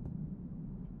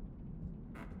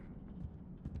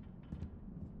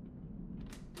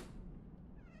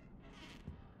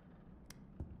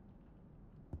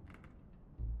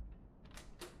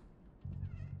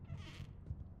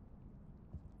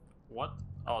 What?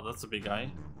 Oh, that's a big guy.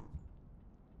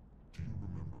 Do you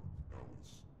remember,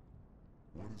 Alice?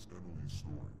 What is Emily's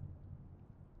story?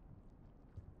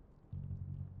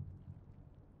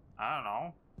 I don't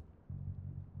know.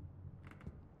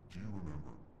 Do you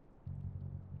remember?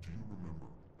 Do you remember,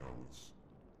 Alice?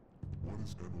 What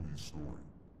is Emily's story?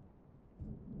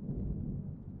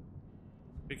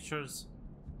 Pictures.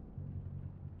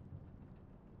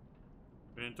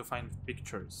 We need to find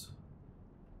pictures.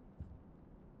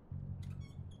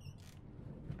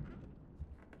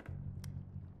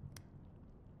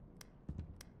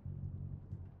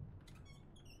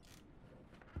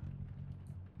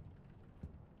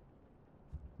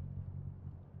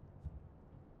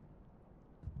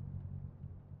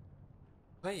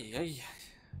 Hey, hey,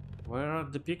 where are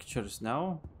the pictures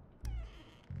now?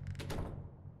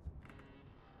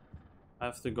 I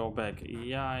have to go back.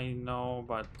 Yeah, I know,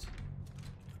 but...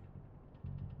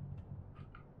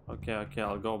 Okay, okay,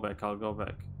 I'll go back, I'll go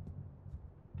back.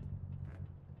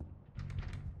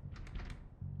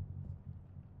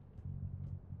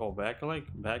 Go back, like,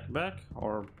 back,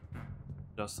 or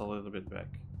just a little bit back?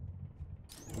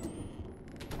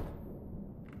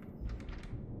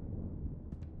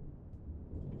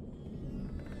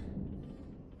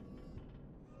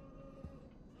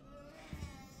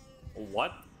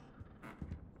 What?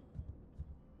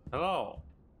 Hello?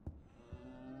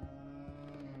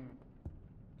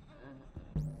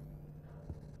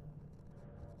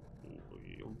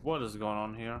 What is going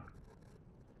on here?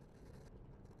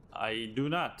 I do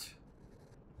not.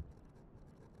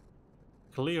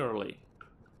 Clearly.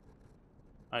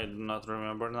 I do not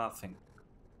remember nothing.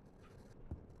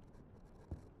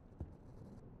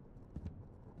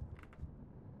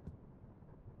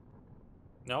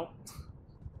 No.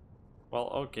 Well,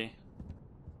 okay.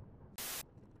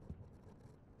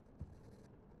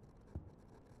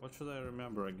 What should I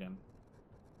remember again?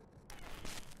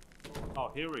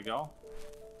 Oh, here we go.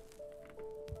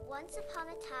 Once upon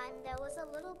a time, there was a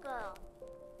little girl.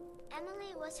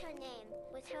 Emily was her name.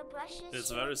 With her brushes, It's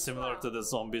she very would similar to swirl. the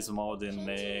zombies mode in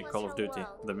Changing was Call her of Duty,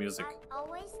 world, the music. art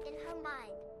always in her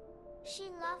mind. She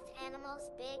loved animals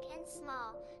big and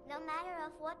small, no matter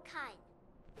of what kind.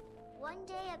 One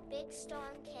day a big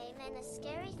storm came and a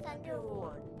scary thunder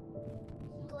roared.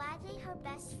 Gladly her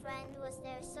best friend was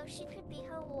there so she could be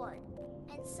her ward.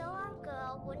 And so our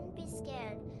girl wouldn't be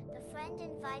scared, the friend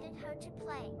invited her to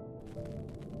play.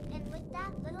 And with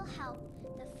that little help,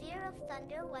 the fear of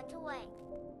thunder went away.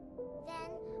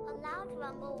 Then, a loud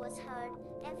rumble was heard,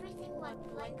 everything went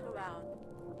blank around.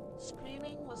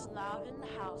 Screaming was loud in the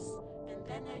house, and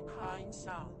then a crying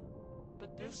sound.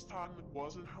 But this time it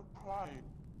wasn't her crying.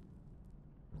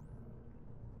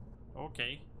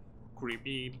 Okay.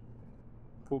 Creepy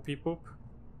poopy poop.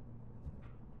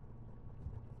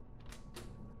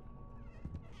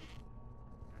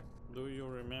 Do you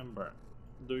remember?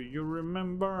 Do you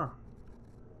remember?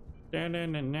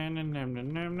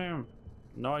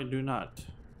 No, I do not.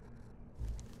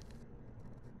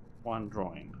 One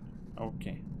drawing.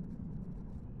 Okay.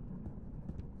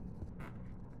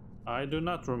 I do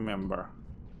not remember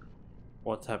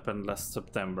what happened last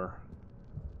September.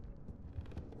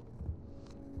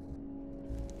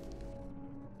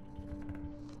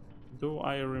 Do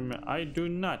I remember? I do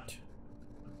not.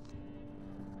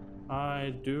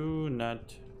 I do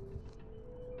not.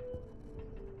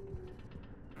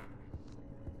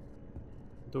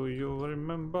 Do you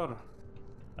remember?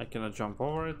 I cannot jump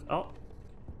over it. Oh.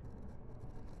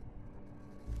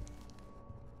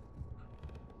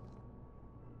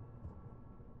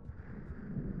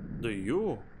 Do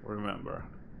you remember?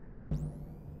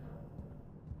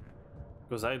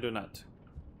 Because I do not.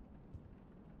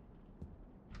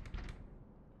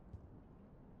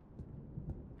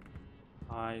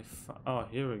 Oh,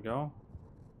 here we go.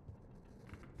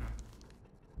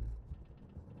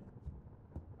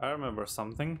 I remember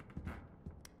something.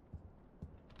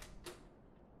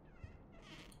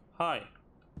 Hi.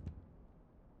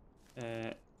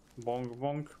 Bonk,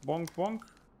 bonk, bonk, bonk.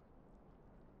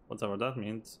 Whatever that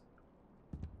means.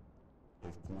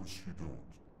 Of course you don't.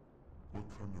 What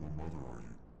kind of a mother are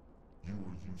you? You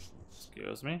are useless.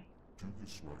 Excuse me? Do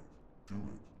this right. Do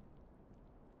it.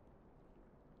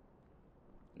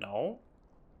 No.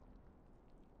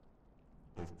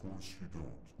 Of course you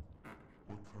don't.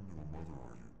 What kind of a mother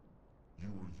are you? You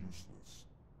are useless.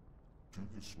 Do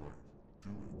this right. Do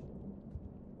it.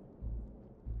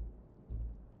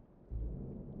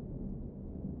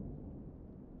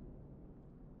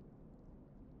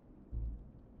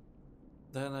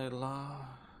 Then I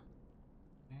laugh.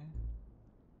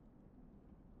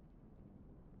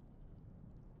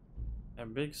 A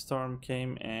big storm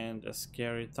came and a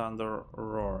scary thunder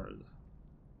roared.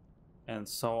 And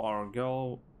so our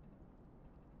girl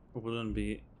wouldn't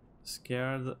be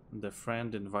scared, the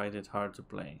friend invited her to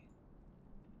play.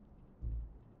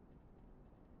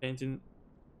 Painting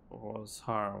was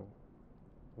her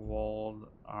world,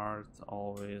 art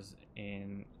always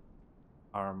in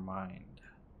our mind.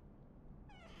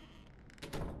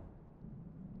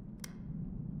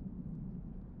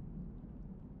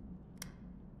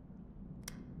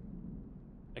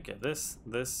 Okay, this.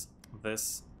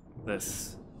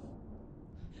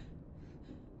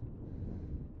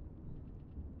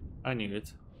 I knew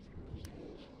it.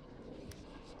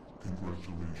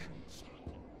 Congratulations.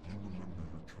 You remember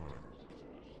your child.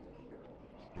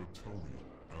 But tell me,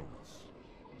 Alice,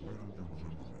 why don't you remember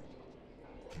me?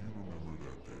 Do you remember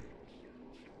that day?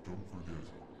 Don't forget it.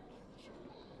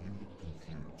 You look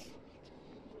confused.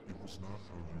 It was not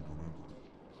how you remember it.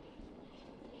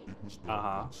 It was dark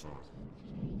outside.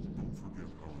 Don't forget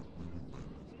how it really went.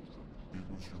 It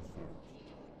was your fault.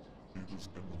 It was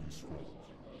Emily's fault.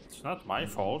 It's not my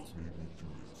fault. Made me do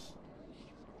this.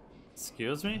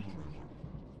 Excuse me? Remember.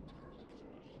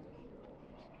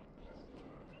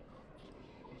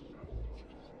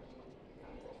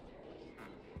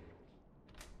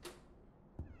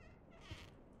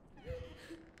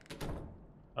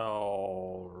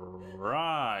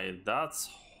 Alright, that's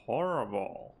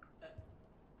horrible.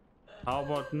 How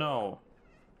about no?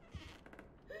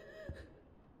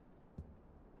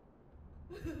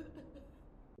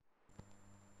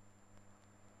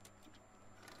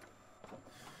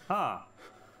 Huh.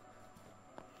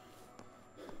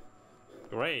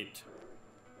 Great.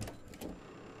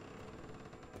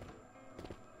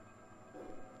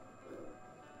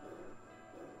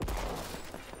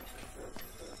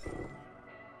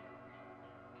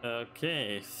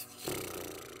 Okay.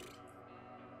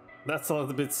 That's a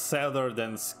little bit sadder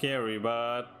than scary,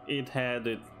 but it had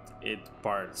it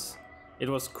parts. It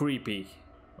was creepy.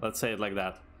 Let's say it like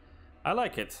that. I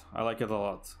like it. I like it a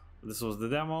lot. This was the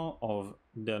demo of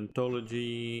the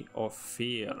Anthology of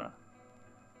Fear.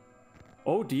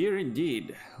 Oh dear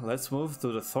indeed. Let's move to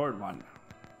the third one.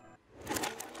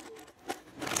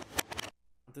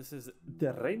 This is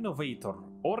the Renovator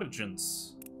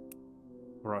Origins.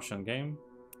 Russian game.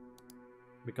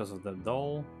 Because of the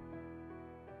doll.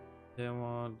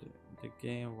 Demo. The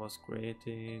game was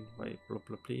created by blah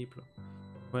blah blah blah.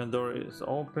 When the door is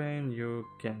open, you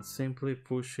can simply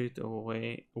push it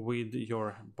away with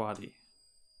your body.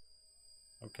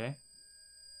 Okay.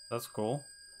 That's cool,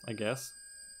 I guess.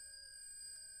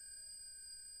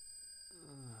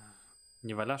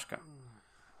 Неваляшка.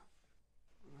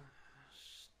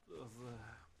 Что за...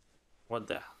 What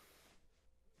the?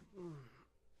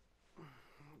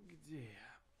 Где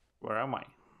я? Where am I?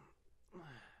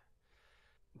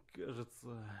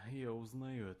 Кажется, я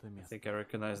узнаю это I место. think I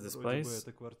recognize this Вроде бы place.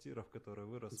 это квартира, в которой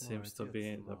вырос It мой seems to отец,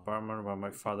 be the но apartment where my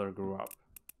father grew up.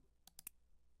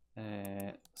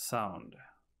 Sound.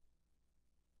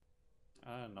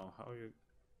 I don't know how you...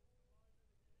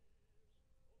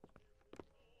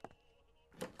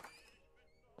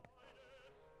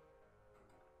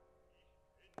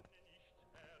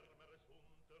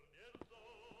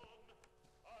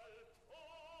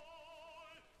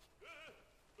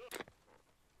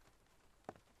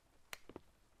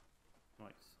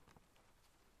 Nice.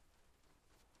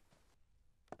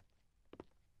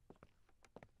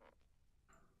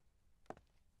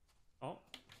 Oh.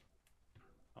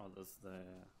 Oh, that's the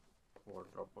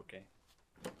wardrobe, okay.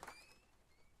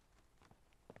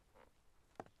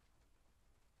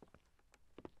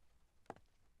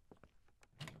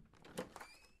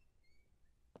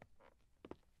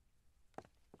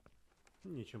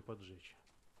 нечем поджечь.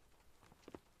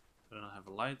 We don't have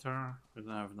a lighter, we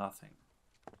don't have nothing.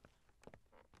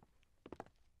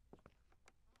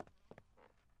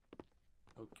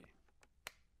 Okay.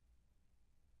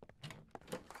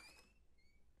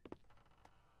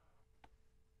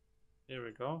 Here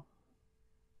we go.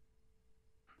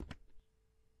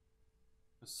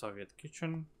 A Soviet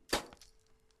kitchen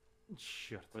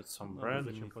Черт, with some надо bread.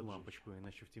 заменить лампочку,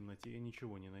 иначе в темноте я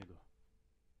ничего не найду.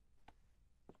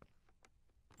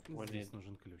 We Здесь need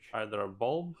нужен ключ. either a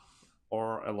bulb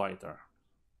or a lighter.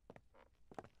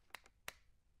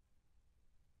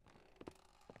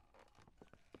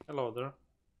 Hello there.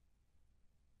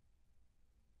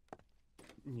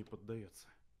 Не поддается.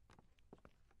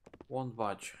 Won't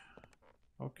budge.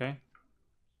 Okay.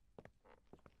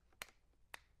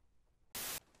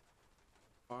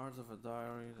 Part of a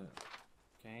diary that...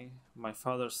 Okay. My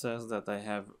father says that I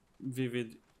have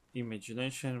vivid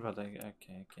imagination, but I...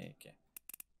 Okay.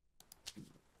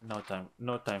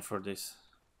 No time for this.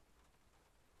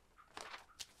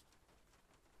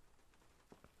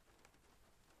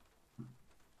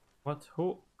 What?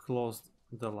 Who closed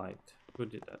the light? Who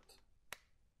did that?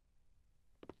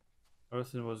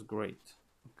 Everything was great.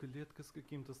 Клетка с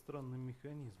каким-то странным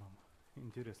механизмом.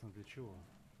 Интересно, для чего?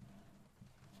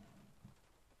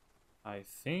 I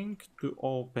think to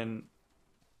open,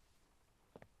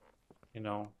 you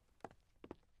know,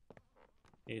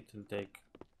 it will take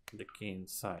the key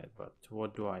inside, but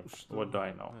what do I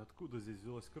know? Откуда здесь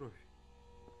взялась кровь?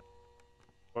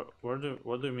 What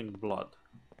do you mean blood?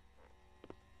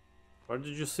 Where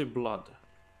did you see blood?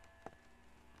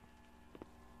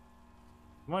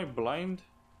 Am I blind?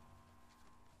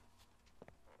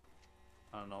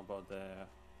 I don't know about the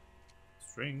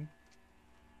string,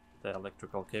 the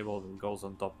electrical cable that goes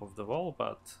on top of the wall,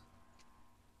 but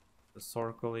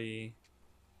historically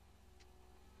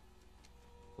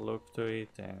look to it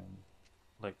and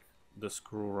like the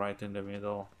screw right in the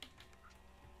middle,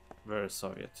 very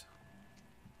Soviet.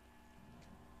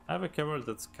 I have a camera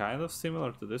that's kind of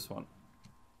similar to this one.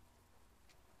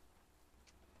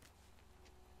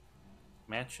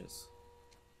 Matches.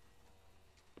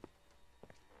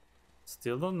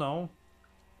 Still don't know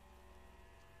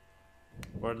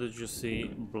where did you see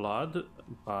blood,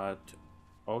 but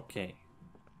okay.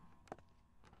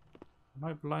 Am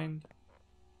I blind?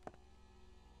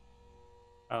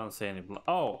 I don't see any blood.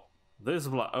 Oh, this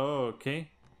blood. Oh,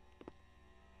 okay.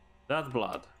 That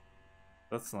blood.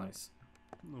 That's nice.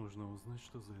 Нужно узнать,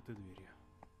 что за этой дверью.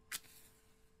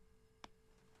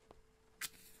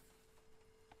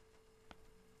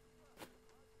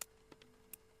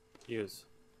 Use.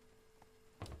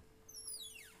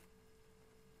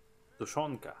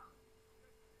 Tushonka.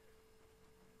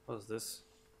 What's this?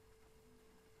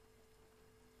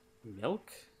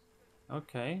 Milk?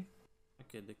 Okay.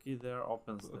 Okay, the key there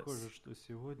opens Похоже, this. что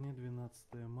сегодня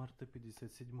 12 марта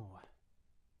 57-го.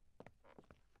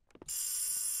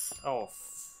 Oh,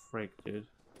 freak, dude.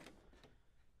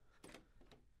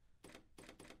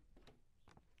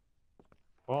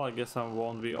 Well, I guess I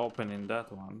won't be opening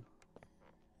that one.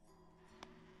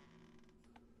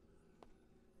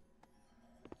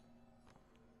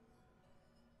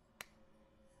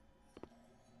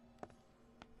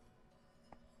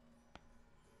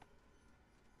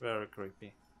 Very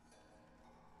creepy.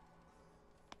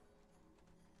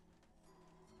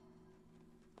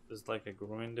 It's like a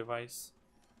grooming device.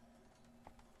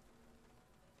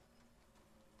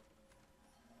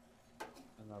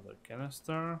 Another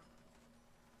canister.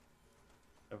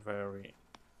 A very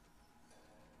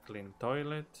clean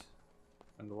toilet.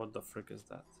 And what the frick is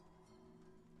that?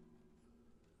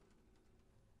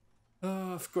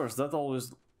 Of course, that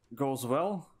always goes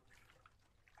well.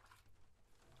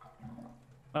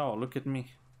 Oh, look at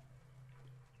me.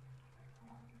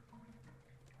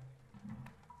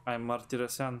 I'm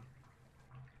Martirosyan.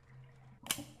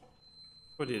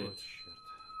 Who did О, it?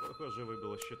 черт. Похоже,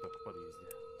 выбило щиток в подъезде.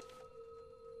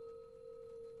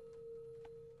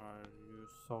 Are you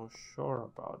so sure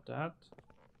about that?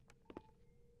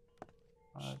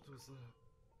 I Что за...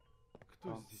 Кто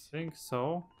don't здесь? think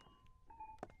so.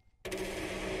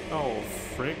 Oh,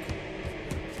 frick.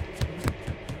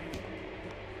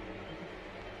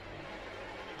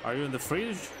 Are you in the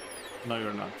fridge? No,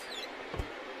 you're not.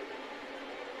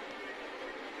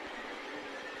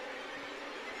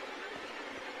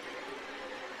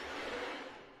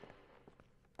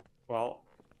 Well,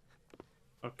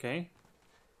 okay.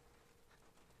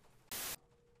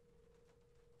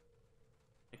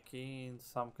 A key in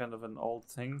some kind of an old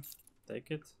thing.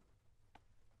 Take it.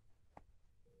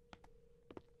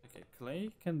 Okay,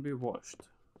 clay can be washed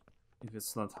if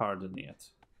it's not hardened yet.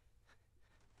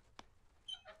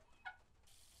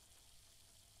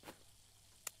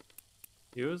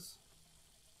 Use.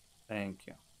 Thank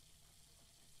you.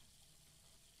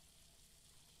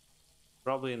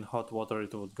 Probably in hot water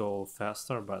it would go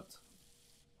faster, but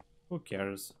who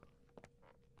cares?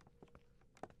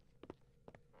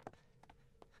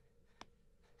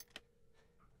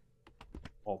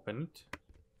 Open it.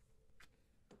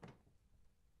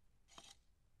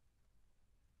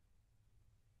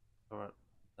 Or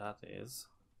that is.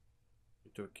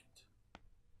 We took it.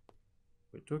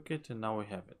 We took it and now we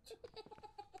have it.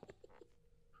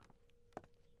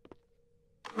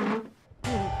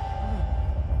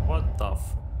 What the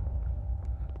f...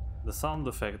 The sound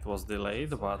effect was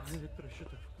delayed, but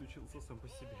Электрощиток включился сам по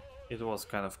себе. it was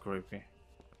kind of creepy.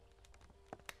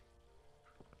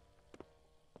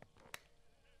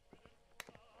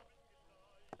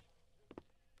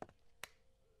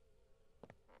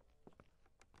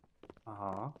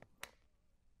 Uh-huh.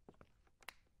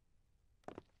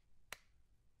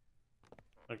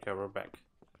 Okay, we're back.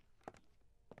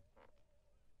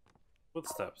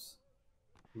 Footsteps.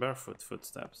 Barefoot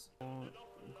footsteps. All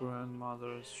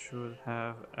grandmothers should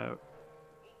have a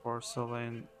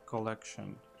porcelain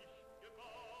collection.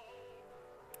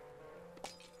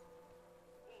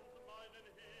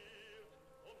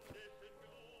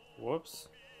 Whoops.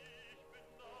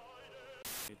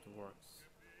 It works.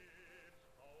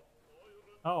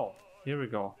 Oh, here we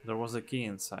go. There was a key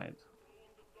inside.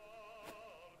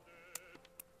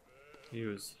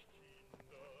 Use.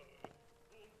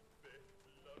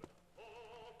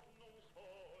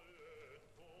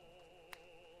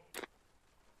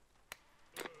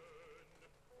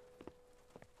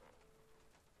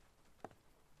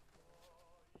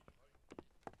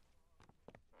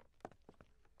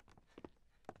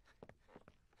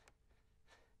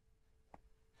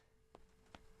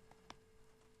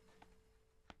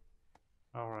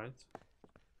 Alright.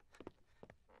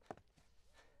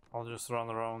 I'll just run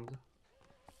around.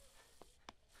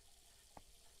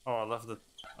 Oh,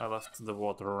 I left the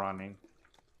water running.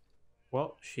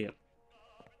 Well, shit.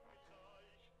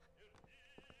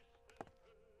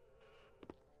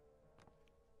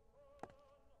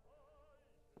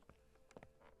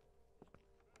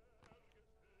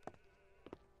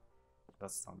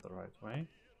 That's not the right way.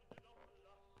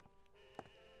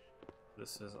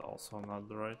 This is also not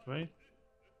the right way.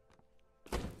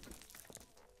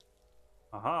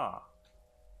 Aha!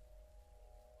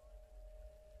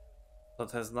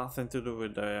 That has nothing to do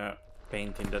with the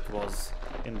painting that was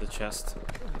in the chest.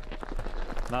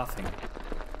 Nothing.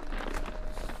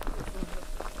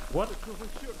 What? Какого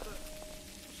черта?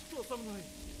 Что со мной?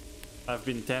 I've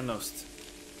been Thanos'd.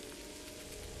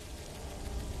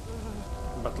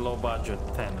 but low budget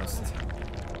Thanos.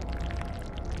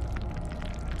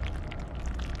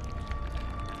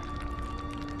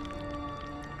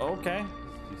 Okay.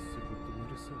 Здесь все будто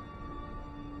нарисовано.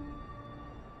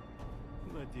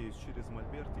 Надеюсь, через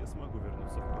мольберт я смогу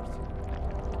вернуться в квартиру.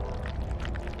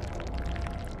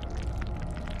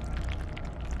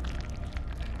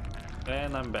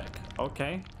 And I'm back.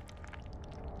 Okay.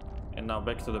 And now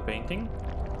back to the painting.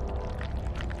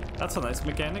 That's a nice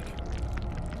mechanic.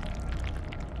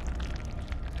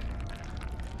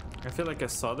 I feel like I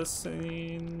saw this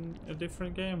in a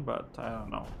different game, but I don't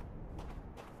know.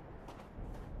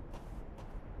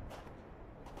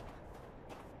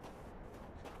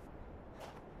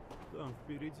 Там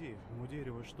впереди, у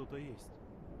дерева что-то есть.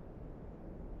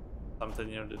 Something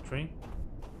near the tree?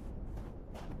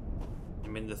 You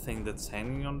mean the thing that's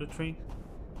hanging on the tree?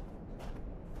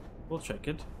 We'll check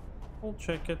it. We'll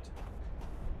check it.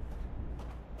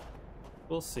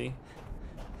 We'll see.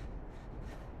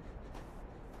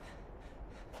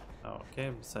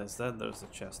 Okay, besides that, there's a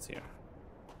chest here,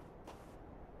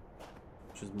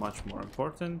 which is much more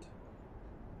important.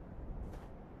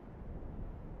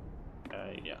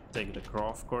 Yeah, take the crow,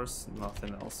 of course.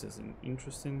 Nothing else is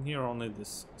interesting here, only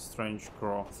this strange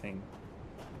crow thing.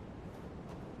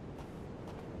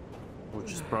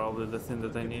 Which is probably the thing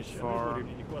that I need for...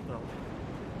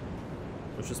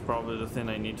 Which is probably the thing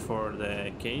I need for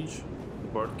the cage, the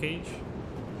bird cage.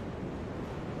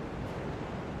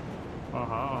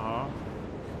 Of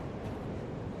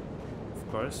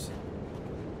course.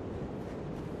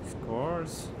 Of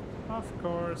course. Of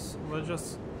course. Let's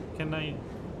just... Can I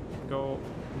go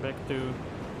back to...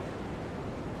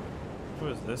 Who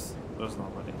is this? There's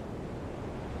nobody.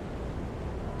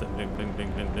 Ding ding ding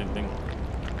ding ding ding ding.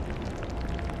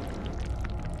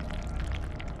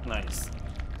 Nice.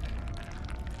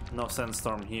 No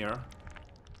sandstorm here.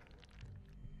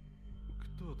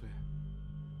 Кто ты?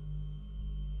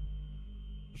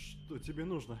 Что тебе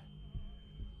нужно?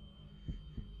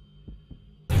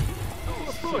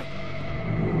 Стой!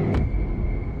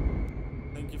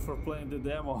 Thank you for playing the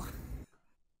demo.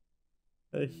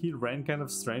 He ran kind of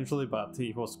strangely, but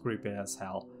he was creepy as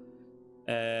hell.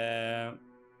 I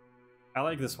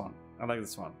like this one. I like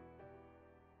this one.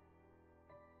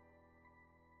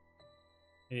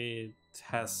 It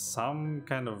has some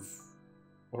kind of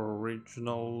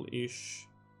original-ish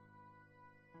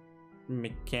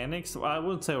mechanics. Well, I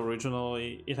wouldn't say original.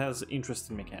 It has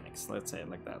interesting mechanics, let's say it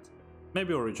like that.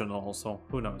 Maybe original also,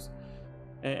 who knows.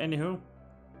 Anywho,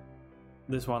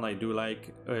 this one I do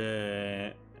like.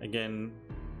 Again,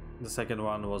 the second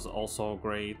one was also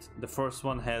great. The first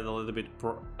one had a little bit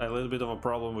of a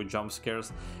problem with jump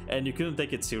scares, and you couldn't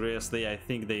take it seriously. I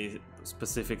think they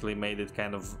specifically made it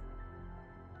kind of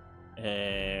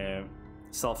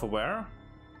self-aware,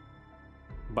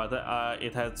 but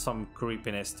it had some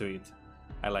creepiness to it.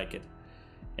 I like it.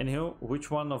 Anywho,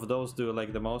 which one of those do you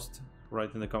like the most?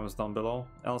 Write in the comments down below.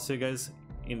 I'll see you guys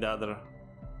in the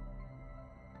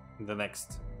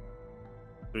next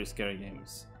 3 scary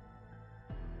games.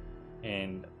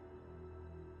 And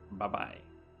bye bye.